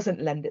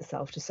 doesn't lend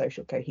itself to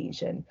social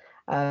cohesion.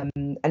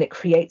 And it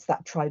creates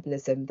that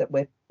tribalism that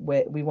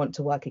we want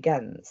to work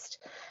against.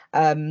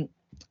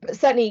 But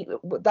certainly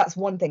that's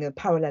one thing, of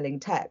paralleling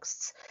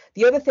texts.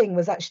 The other thing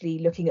was actually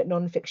looking at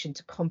nonfiction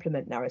to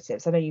complement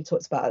narratives. I know you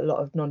talked about a lot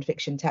of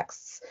nonfiction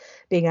texts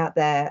being out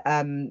there,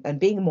 and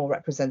being more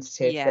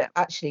representative, yeah. but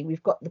actually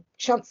we've got the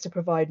chance to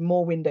provide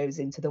more windows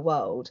into the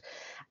world.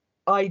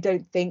 I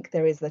don't think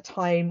there is the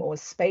time or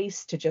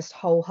space to just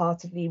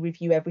wholeheartedly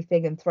review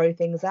everything and throw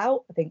things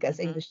out. I think as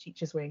Hmm. English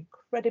teachers, we're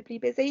incredibly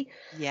busy.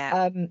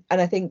 Yeah. And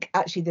I think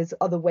actually there's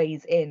other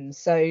ways in.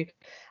 So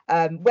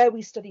where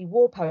we study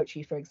war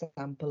poetry, for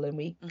example, and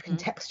we Hmm.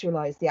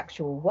 contextualize the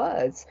actual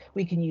words,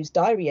 we can use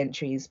diary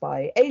entries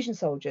by Asian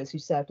soldiers who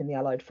served in the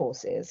Allied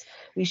forces.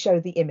 We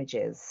show the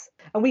images.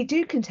 And we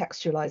do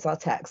contextualize our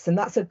texts, and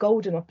that's a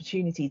golden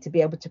opportunity to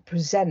be able to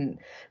present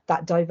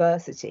that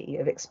diversity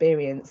of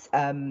experience,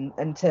 and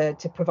to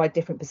provide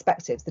different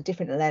perspectives, the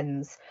different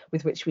lens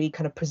with which we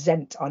kind of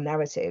present our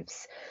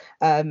narratives.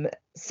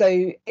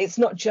 So it's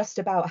not just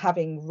about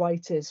having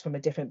writers from a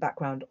different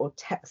background or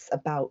texts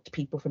about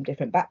people from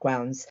different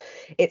backgrounds.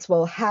 It's,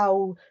 well,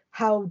 how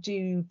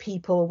do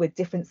people with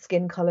different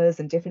skin colors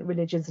and different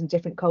religions and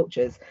different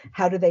cultures,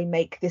 how do they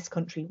make this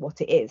country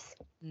what it is?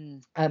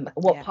 Mm,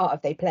 What yeah. part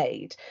have they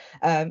played?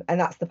 And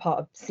that's the part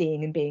of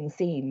seeing and being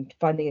seen,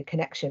 finding a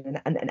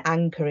connection and an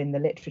anchor in the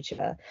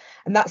literature.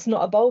 And that's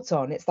not a bolt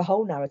on, it's the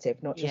whole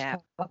narrative, not just Yeah.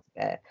 part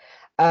of it.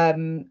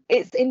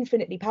 It's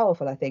infinitely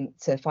powerful, I think,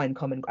 to find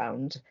common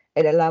ground.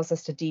 It allows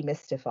us to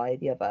demystify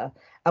the other.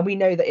 And we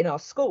know that in our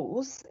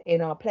schools, in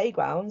our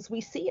playgrounds,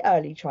 we see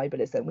early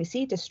tribalism, we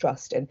see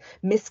distrust and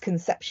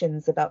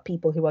misconceptions about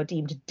people who are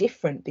deemed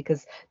different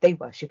because they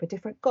worship a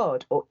different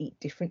god or eat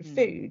different Mm.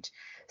 food.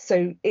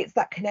 So it's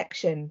that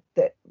connection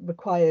that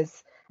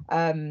requires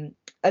a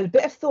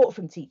bit of thought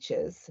from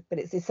teachers, but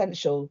it's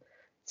essential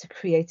to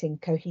creating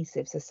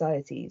cohesive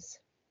societies.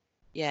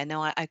 Yeah,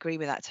 no, I agree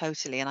with that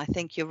totally. And I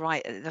think you're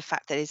right. The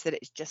fact that is that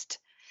it's just,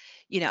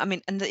 I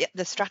mean, and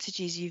the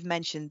strategies you've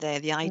mentioned there,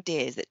 the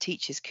ideas that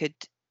teachers could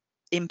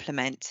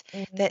implement,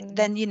 that Mm-hmm.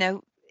 then,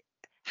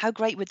 how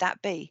great would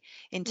that be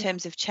in Yeah.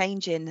 terms of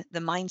changing the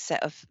mindset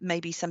of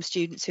maybe some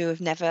students who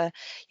have never,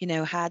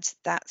 had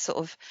that sort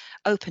of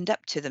opened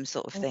up to them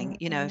sort of thing,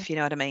 Mm-hmm. if you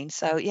know what I mean.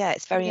 So yeah,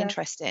 it's very Yeah.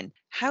 interesting.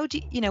 How do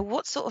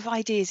what sort of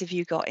ideas have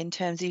you got in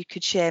terms of you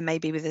could share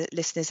maybe with the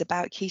listeners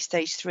about Key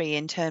Stage 3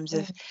 in terms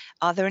of, Mm.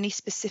 are there any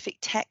specific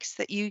texts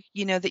that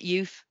that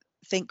you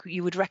think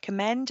you would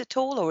recommend at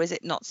all, or is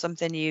it not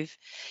something you've,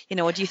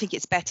 or do you think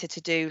it's better to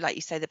do, like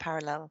you say, the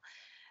paralleling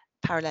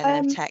of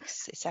Um,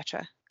 texts,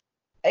 etc.?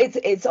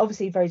 it's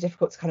obviously very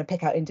difficult to kind of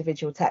pick out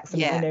individual texts. I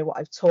mean, I Yeah. know what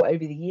I've taught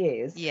over the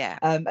years. Yeah.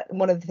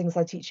 One of the things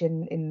I teach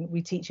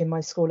we teach in my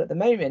school at the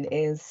moment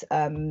is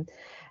Jamila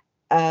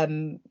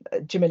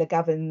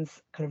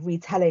Gavin's kind of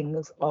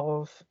retellings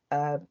of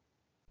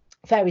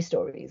fairy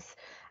stories.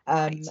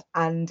 Right.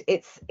 And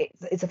it's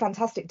a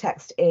fantastic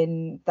text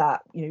in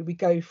that, you know, we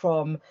go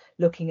from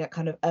looking at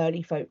kind of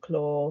early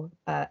folklore,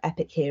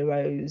 epic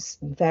heroes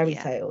and fairy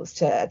Yeah. tales,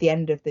 to at the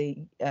end of the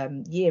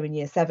year in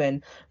year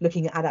 7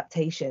 looking at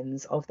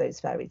adaptations of those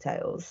fairy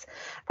tales.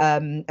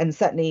 And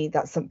certainly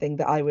that's something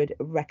that I would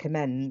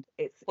recommend.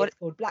 What? It's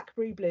called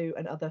Blackberry Blue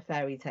and Other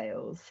Fairy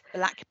Tales.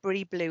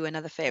 Blackberry Blue and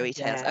Other Fairy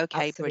Tales. Yeah,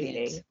 Okay, brilliant.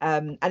 absolutely.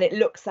 And it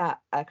looks at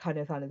kind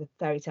of the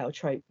fairy tale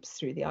tropes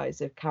through the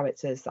eyes of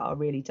characters that are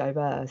really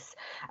diverse.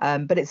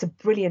 But it's a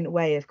brilliant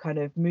way of kind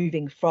of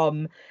moving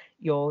from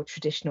your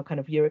traditional kind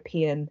of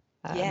European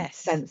Yes.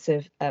 sense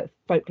of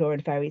folklore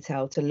and fairy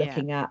tale to Yeah.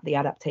 looking at the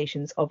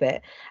adaptations of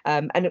it.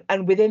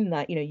 And within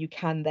that, you know, you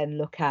can then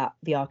look at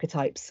the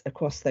archetypes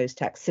across those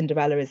texts.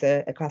 Cinderella is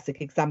a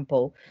classic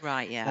example,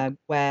 Right. Yeah.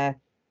 where,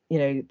 you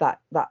know,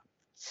 that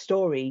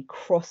story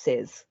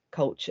crosses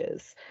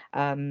cultures,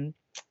 and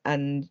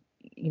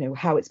you know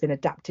how it's been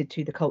adapted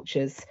to the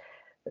cultures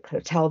that kind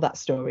of tell that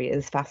story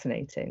is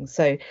fascinating.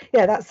 So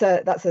yeah, that's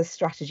a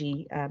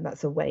strategy,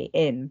 that's a way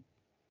in.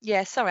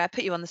 Yeah, sorry, I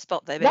put you on the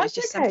spot there, but it was That's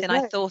just okay. something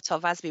I No. thought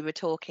of as we were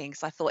talking.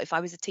 Because I thought if I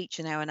was a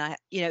teacher now and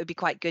it'd be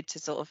quite good to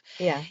sort of,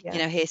 Yeah,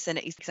 yeah, hear some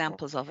yeah.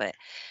 examples of it.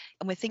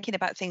 And we're thinking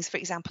about things, for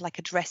example, like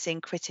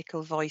addressing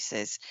critical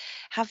voices.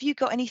 Have you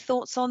got any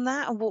thoughts on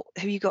that? And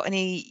have you got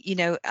any,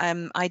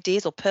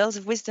 ideas or pearls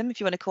of wisdom, if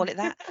you want to call it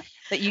that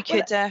you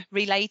Well, could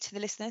relay to the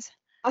listeners?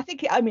 I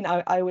think, I mean,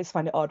 I always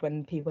find it odd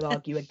when people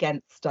argue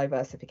against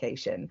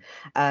diversification.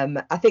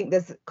 I think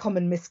there's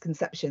common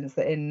misconceptions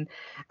that in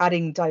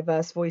adding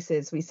diverse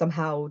voices, we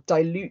somehow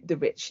dilute the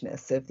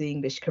richness of the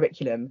English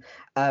curriculum.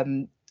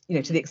 You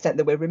know, to the Mm, extent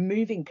that we're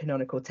removing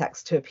canonical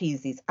text to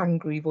appease these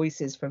angry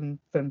voices from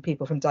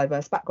people from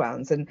diverse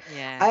backgrounds. And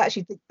yeah, I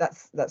actually think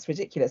that's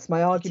ridiculous.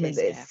 My it argument is.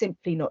 that it's Yeah.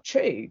 simply not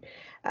true.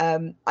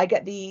 I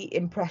get the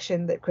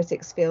impression that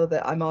critics feel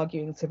that I'm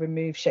arguing to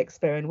remove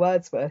Shakespeare and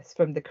Wordsworth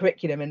from the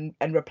curriculum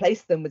and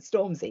replace them with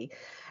Stormzy,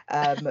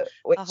 Oh, for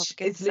which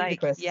goodness is sake.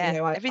 ludicrous. You Yeah.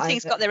 know, I'm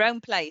Everything's got their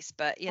own place,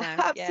 but, yeah.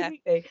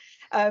 absolutely.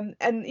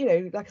 And you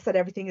know, like I said,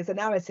 everything is a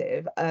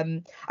narrative.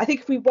 I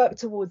think if we work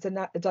towards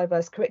a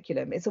diverse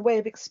curriculum, it's a way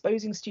of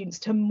exposing students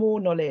to more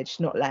knowledge,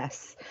 not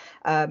less.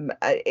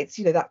 It's,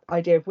 you know, that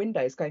idea of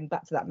windows, going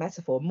back to that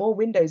metaphor, more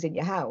windows in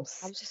your I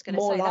house, was just going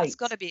to more say that's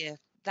got light. to be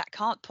that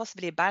can't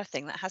possibly be a bad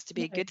thing. That has to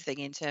be a No, good thing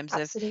in terms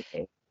of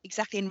absolutely.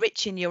 exactly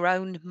enriching your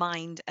own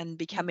mind and Mm,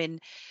 becoming,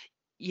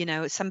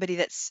 somebody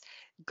that's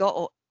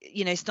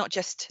it's not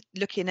just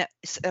looking at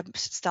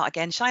start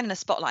again, shining a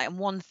spotlight on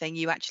one thing.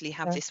 You actually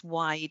have yeah. this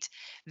wide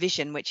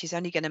vision, which is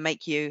only going to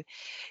make you,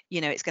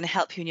 it's going to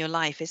help you in your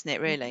life, isn't it,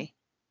 Mhm. really?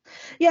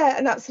 Yeah,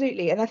 and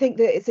absolutely. And I think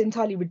that it's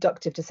entirely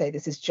reductive to say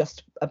this is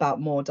just about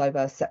more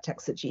diverse set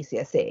texts at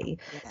GCSE.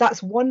 Yeah,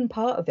 That's one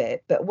part of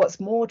it. But what's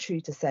more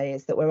true to say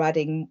is that we're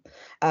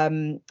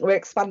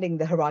expanding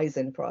the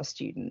horizon for our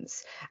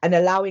students and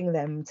allowing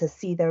them to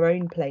see their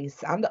own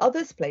place and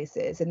others'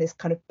 places in this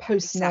kind of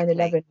post exactly.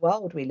 9/11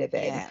 world we live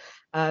in,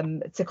 Yeah,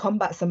 to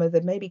combat some of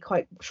the maybe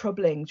quite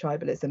troubling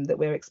tribalism that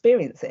we're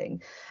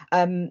experiencing.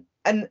 And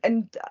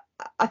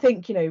I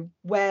think, you know,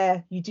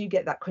 where you do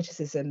get that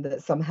criticism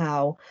that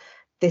somehow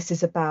this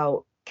is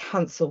about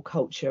cancel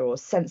culture or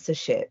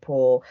censorship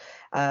or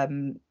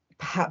um,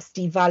 perhaps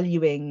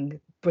devaluing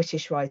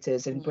British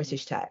writers and mm,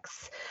 British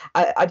texts.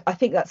 I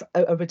think that's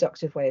a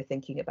reductive way of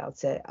thinking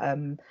about it.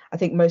 I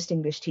think most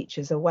English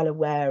teachers are well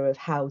aware of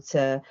how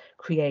to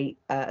create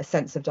a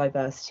sense of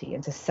diversity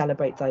and to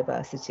celebrate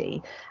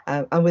diversity.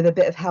 And with a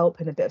bit of help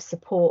and a bit of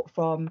support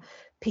from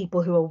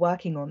people who are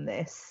working on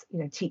this, you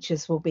know,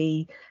 teachers will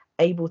be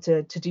able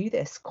to do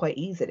this quite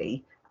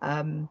easily.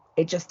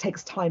 It just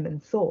takes time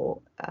and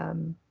thought.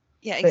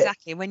 yeah, But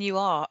exactly. When you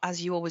are,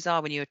 as you always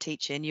are when you're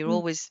teaching, you're mm,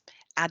 always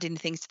adding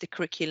things to the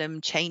curriculum,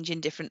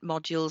 changing different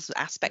modules,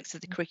 aspects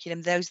of the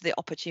curriculum. Those are the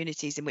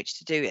opportunities in which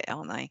to do it,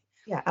 aren't they?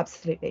 yeah,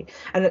 absolutely.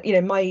 And you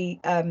know, my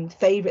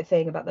favorite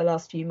thing about the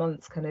last few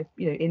months, kind of,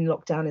 you know, in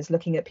lockdown, is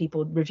looking at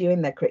people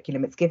reviewing their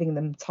curriculum. It's giving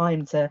them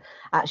time to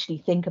actually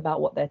think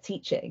about what they're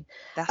teaching.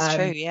 That's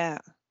true. Um, Yeah.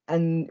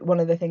 and one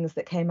of the things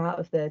that came out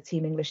of the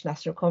Team English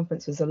National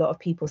Conference was a lot of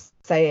people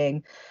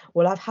saying,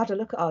 well, I've had a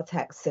look at our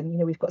texts and, you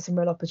know, we've got some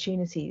real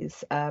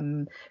opportunities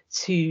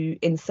to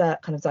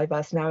insert kind of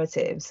diverse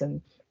narratives.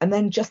 And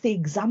then just the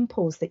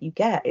examples that you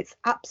get, it's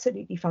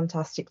absolutely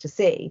fantastic to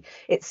see.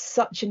 It's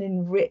such an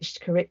enriched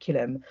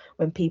curriculum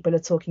when people are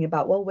talking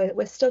about, well,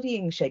 we're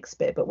studying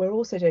Shakespeare, but we're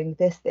also doing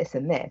this,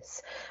 and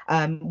this.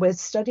 We're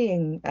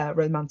studying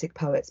romantic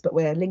poets, but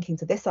we're linking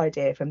to this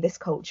idea from this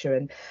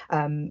culture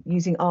and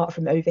using art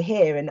from over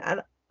here. And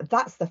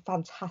that's the That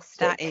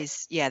fantastic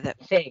is, yeah, that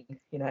thing,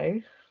 you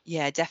know.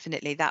 yeah,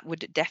 definitely. That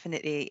would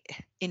definitely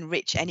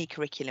enrich any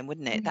curriculum,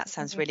 wouldn't it? That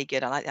sounds Mhm. really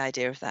good. I like the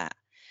idea of that.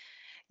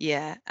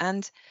 Yeah.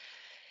 And,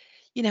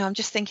 I'm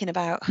just thinking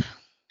about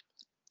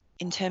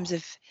in terms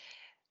of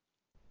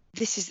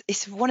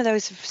it's one of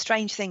those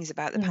strange things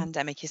about the Mm,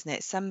 pandemic, isn't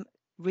it? Some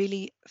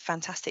really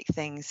fantastic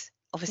things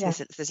obviously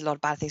Yeah. there's a lot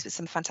of bad things, but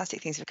some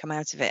fantastic things have come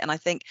out of it. And I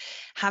think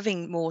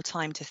having more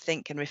time to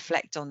think and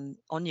reflect on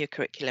your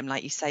curriculum,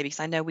 like you say, because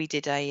I know we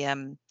did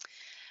a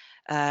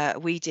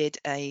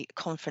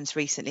conference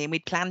recently, and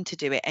we'd planned to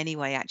do it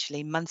anyway,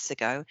 actually, months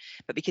ago.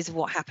 But because of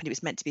what happened, it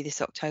was meant to be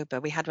this October.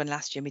 We had one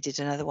last year, and we did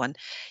another one,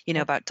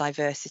 Yeah. about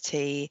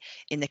diversity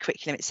in the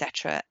curriculum,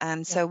 etc.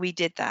 And so we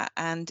did that,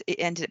 and it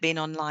ended up being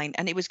online,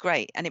 and it was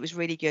great, and it was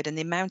really good. And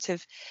the amount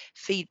of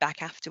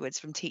feedback afterwards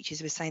from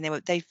teachers was saying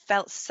they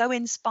felt so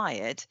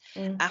inspired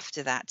Mm.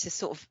 after that to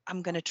sort of,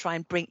 I'm going to try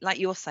and bring, like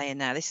you're saying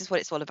now, this is what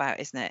it's all about,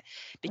 isn't it?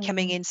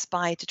 Becoming Mm.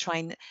 inspired to try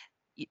and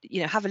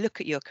have a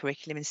look at your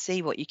curriculum and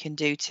see what you can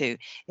do to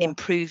Yeah.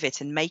 improve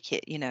it and make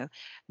it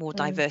more Mm.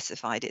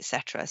 diversified,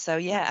 etc. So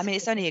yeah, I mean,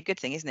 it's Absolutely. only a good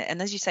thing, isn't it?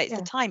 And as you say, it's the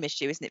Yeah. time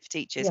issue, isn't it, for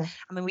teachers? Yeah.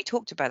 I mean, we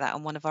talked about that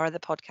on one of our other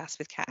podcasts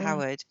with Kat Mm.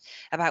 Howard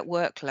about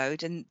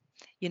workload, and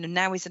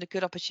now is a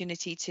good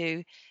opportunity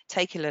to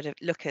take a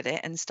look at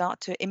it and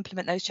start to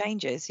implement those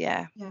changes.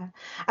 Yeah. Yeah,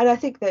 and I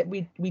think that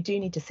we do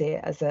need to see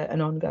it as an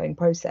ongoing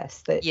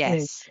process. That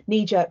Yes.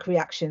 knee-jerk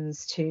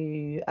reactions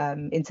to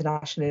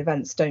international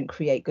events don't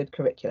create good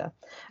curricula.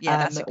 Yeah,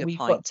 that's a good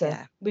point.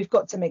 Yeah. We've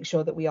got to make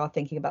sure that we are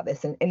thinking about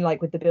this, and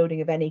like with the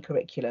building of any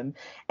curriculum,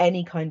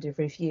 any kind of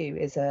review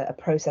is a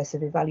process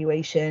of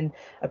evaluation,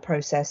 a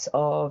process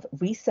of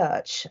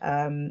research,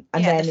 and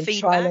Yeah, the then trial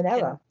feedback and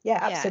error. and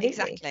Yeah, yeah, absolutely.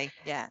 exactly.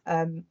 Yeah.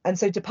 And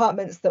so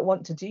departments that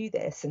want to do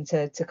this and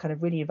to kind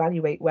of really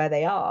evaluate where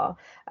they are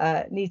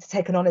need to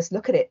take an honest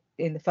look at it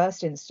in the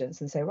first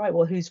instance and say, right,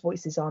 well, whose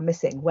voices are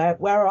missing? Where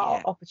are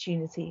Yeah.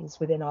 opportunities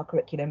within our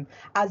curriculum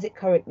as it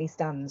currently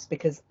stands?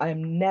 Because I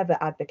am never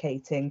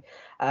advocating,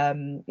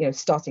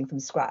 starting from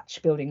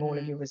scratch, building all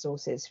of your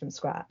resources from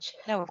scratch.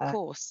 No, of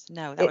course.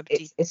 No, that It, would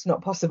be it's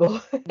not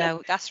possible.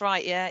 no, that's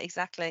right. Yeah,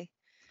 exactly.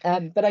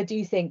 But I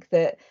do think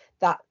that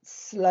that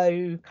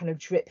slow kind of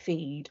drip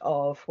feed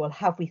of, well,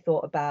 have we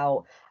thought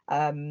about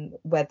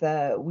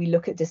whether we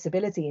look at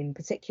disability in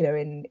particular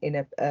in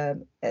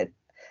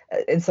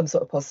some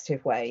sort of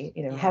positive way?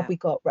 Have Yeah. we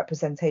got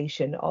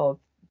representation of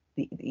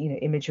the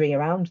imagery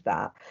around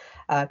that?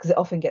 Because it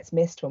often gets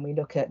missed when we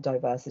look at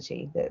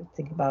diversity. That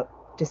think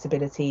about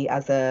disability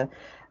as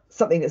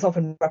something that's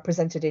often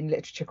represented in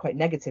literature quite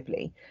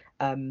negatively.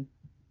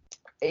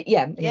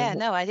 Yeah, Yeah, what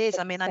no, it is. what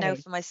I you mean, I know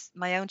say? for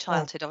my own Yeah.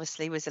 childhood,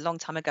 obviously, was a long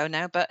time ago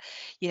now, but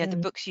the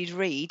Mm, books you'd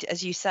read,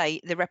 as you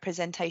say, the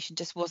representation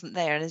just wasn't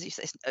there. And as you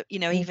say,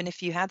 even mm.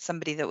 if you had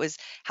somebody that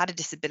had a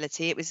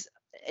disability, it was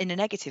in a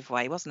negative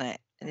way, wasn't it?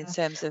 And in Yeah.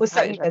 terms of Well,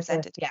 how it was certainly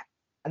represented.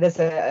 there's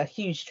a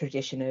huge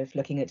tradition of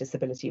looking at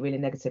disability really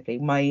negatively.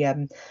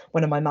 My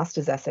one of my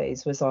master's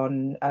essays was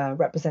on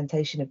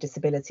representation of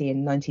disability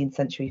in 19th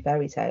century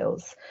fairy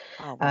tales.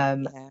 Oh, wow.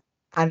 Um, Yeah.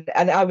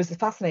 and I was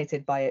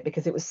fascinated by it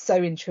because it was so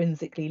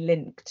intrinsically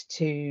linked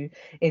to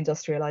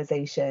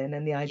industrialization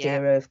and the Yeah.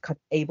 idea of kind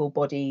of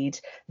able-bodied,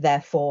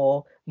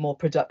 therefore more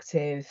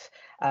productive.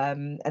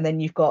 And then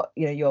you've got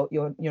your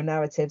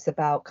narratives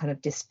about kind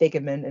of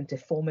disfigurement and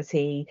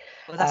deformity.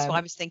 Well, that's what I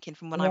Um, was thinking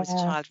from when I was a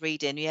yeah. child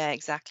reading. Yeah,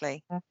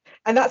 exactly.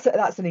 And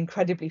that's an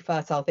incredibly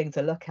fertile thing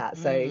to look at.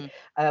 So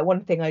Mm,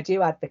 one thing I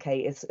do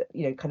advocate is,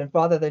 kind of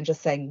rather than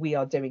just saying we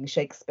are doing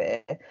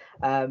Shakespeare, if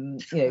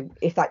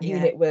that yeah.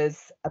 unit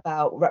was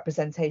about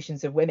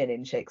representations of women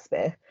in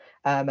Shakespeare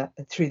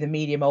through the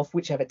medium of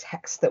whichever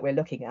text that we're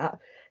looking at,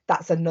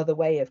 that's another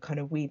way of kind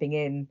of weaving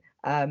in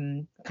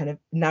kind of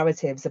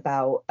narratives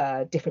about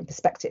different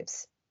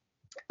perspectives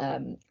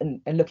and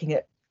looking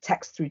at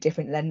text through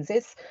different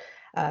lenses.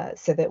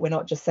 So that we're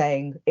not just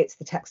saying it's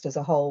the text as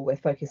a whole, we're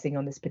focusing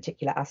on this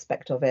particular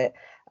aspect of it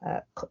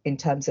in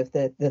terms of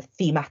the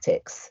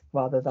thematics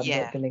rather than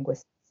Yeah. the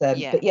linguistics.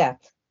 Yeah. But yeah,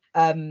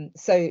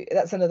 so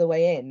that's another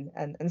way in.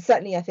 And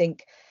certainly I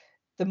think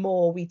the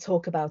more we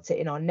talk about it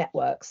in our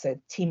networks, so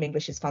Team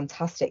English is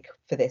fantastic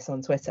for this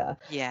on Twitter.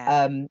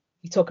 Yeah.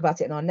 We talk about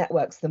it in our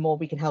networks, the more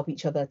we can help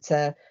each other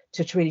to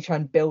really try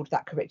and build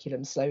that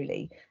curriculum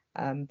slowly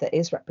that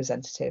is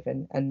representative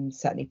and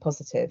certainly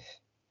positive.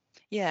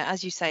 Yeah,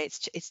 as you say,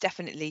 it's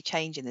definitely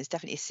changing. There's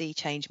definitely a sea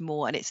change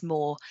more, and it's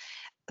more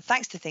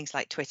thanks to things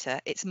like Twitter.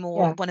 It's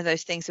more Yeah. one of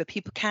those things where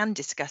people can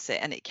discuss it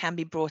and it can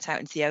be brought out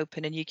into the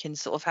open, and you can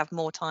sort of have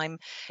more time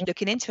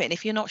looking into it. And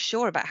if you're not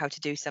sure about how to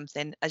do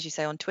something, as you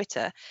say on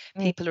Twitter,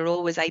 Mm, people are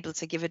always able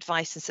to give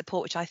advice and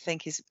support, which I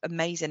think is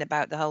amazing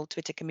about the whole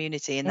Twitter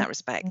community in mm, that mm.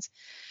 respect.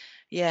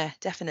 Yeah,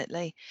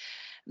 definitely.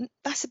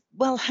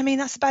 Well, I mean,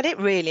 that's about it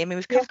really. I mean,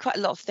 we've Yeah. covered quite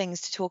a lot of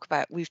things to talk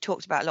about. We've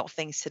talked about a lot of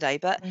things today,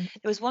 but Mm.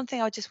 there was one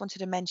thing I just wanted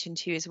to mention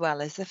to you as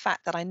well, is the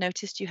fact that I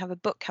noticed you have a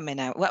book coming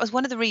out. Well, that was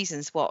one of the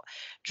reasons what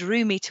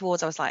drew me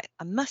towards. I was like,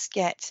 I must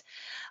get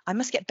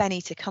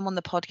Benny to come on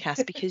the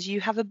podcast because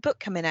you have a book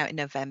coming out in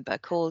November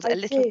called I A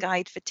Little do.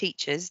 Guide for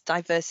Teachers,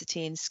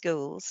 Diversity in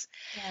Schools.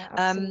 Yeah,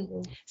 Um,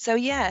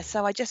 absolutely.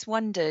 so I just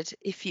wondered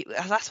if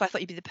that's why I thought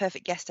you'd be the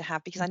perfect guest to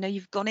have, because I know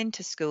you've gone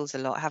into schools a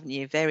lot, haven't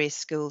you? Various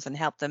schools, and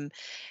helped them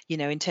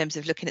in terms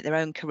of looking at their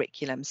own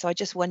curriculum. So I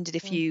just wondered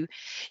if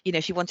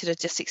if you wanted to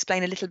just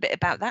explain a little bit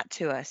about that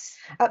to us.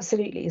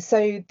 Absolutely.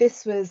 So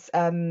this was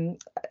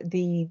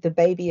the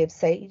baby of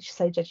Sage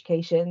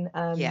Education.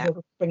 Yeah. They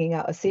were bringing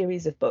out a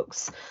series of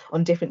books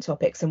on different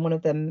topics, and one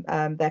of them,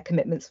 their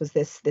commitments was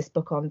this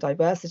book on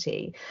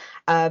diversity.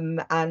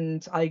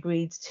 And I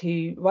agreed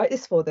to write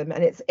this for them,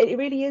 and it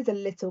really is a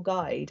little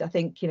guide. I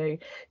think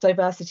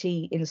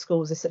diversity in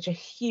schools is such a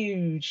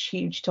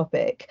huge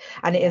topic,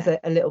 and it is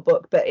a little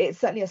book, but it's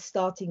certainly a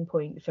starting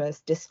point for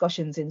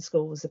discussions in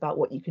schools about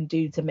what you can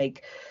do to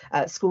make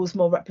schools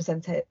more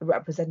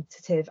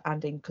representative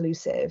and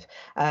inclusive.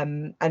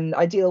 And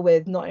I deal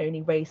with not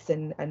only race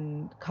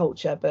and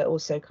culture, but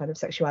also kind of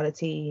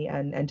sexuality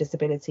and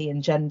disability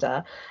and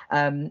gender.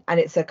 And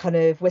it's a kind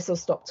of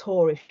whistle-stop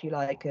tour, if you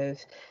like, of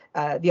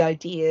the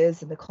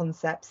ideas and the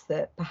concepts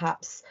that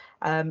perhaps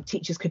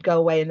teachers could go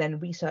away and then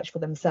research for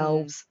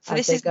themselves. So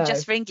this isn't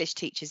just for English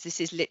teachers, this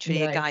is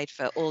literally a guide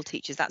for all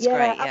teachers. That's great.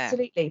 Yeah,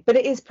 absolutely. But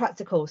it is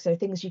practical, so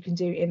things you can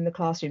do in the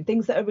classroom,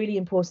 things that are really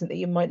important that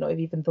you might not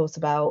have even thought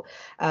about,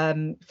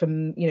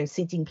 from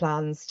seating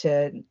plans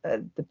to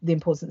the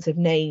importance of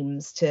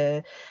names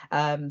to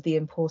the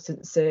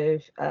importance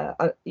of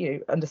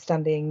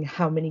understanding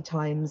how many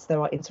times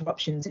there are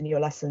interruptions in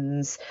your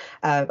lessons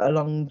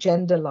along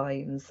gender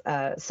lines.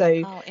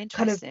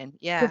 Kind of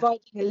providing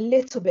a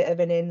little bit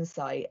of an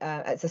insight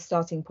as a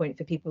starting point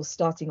for people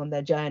starting on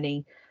their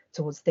journey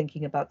towards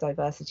thinking about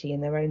diversity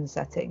in their own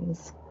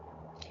settings.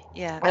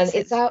 Yeah, and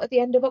it's out at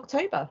the end of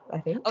October, I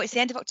think. Oh, it's the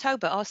end of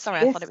October. Oh, sorry,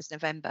 yes. I thought it was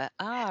November.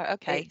 Ah,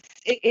 okay.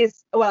 It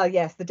is. Well,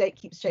 yes, the date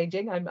keeps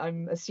changing.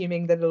 I'm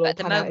assuming that it'll all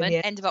come out in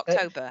the end of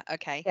October.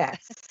 Okay.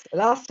 Yes,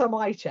 last time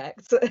I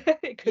checked,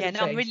 it could have no,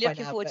 I'm really changed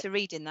looking forward to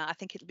reading that. I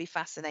think it'll be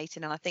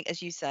fascinating, and I think,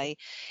 as you say,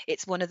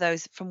 it's one of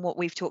those, from what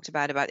we've talked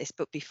about this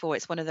book before,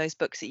 it's one of those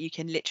books that you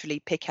can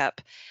literally pick up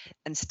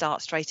and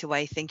start straight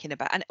away thinking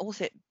about, and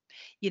also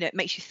it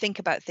makes you think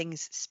about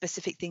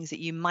specific things that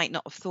you might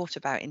not have thought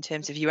about in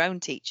terms of your own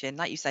teaching,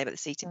 like you say about the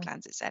seating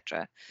plans,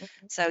 etc.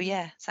 So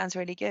yeah, sounds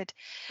really good.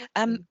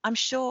 I'm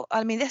sure,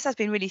 this has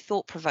been really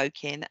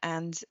thought-provoking,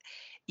 and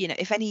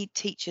if any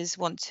teachers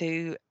want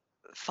to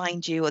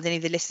find you, or any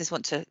of the listeners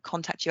want to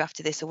contact you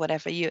after this or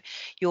whatever,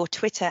 your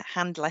Twitter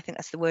handle, I think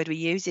that's the word we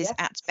use, is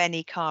at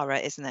Bennie Kara,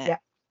 isn't it? Yeah,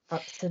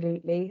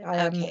 absolutely. I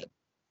am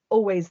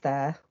always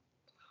there.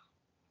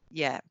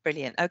 Yeah,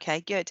 brilliant. Okay,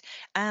 good.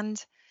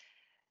 And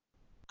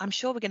I'm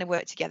sure we're going to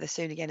work together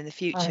soon again in the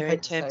future in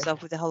terms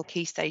of with the whole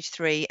Key Stage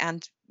 3,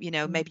 and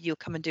maybe you'll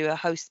come and be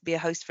a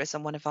host for us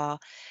on one of our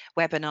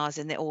webinars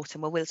in the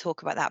autumn where we'll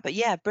talk about that. But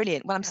yeah,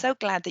 brilliant. Well, I'm so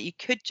glad that you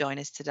could join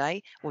us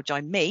today, or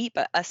join me,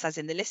 but us as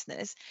in the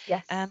listeners.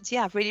 Yes. And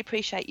yeah, I really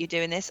appreciate you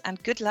doing this,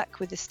 and good luck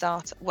with the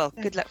start. Well,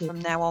 good luck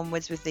from now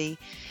onwards with the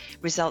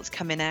results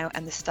coming out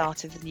and the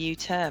start of the new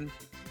term.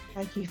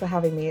 Thank you for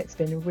having me. It's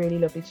been really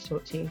lovely to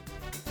talk to you.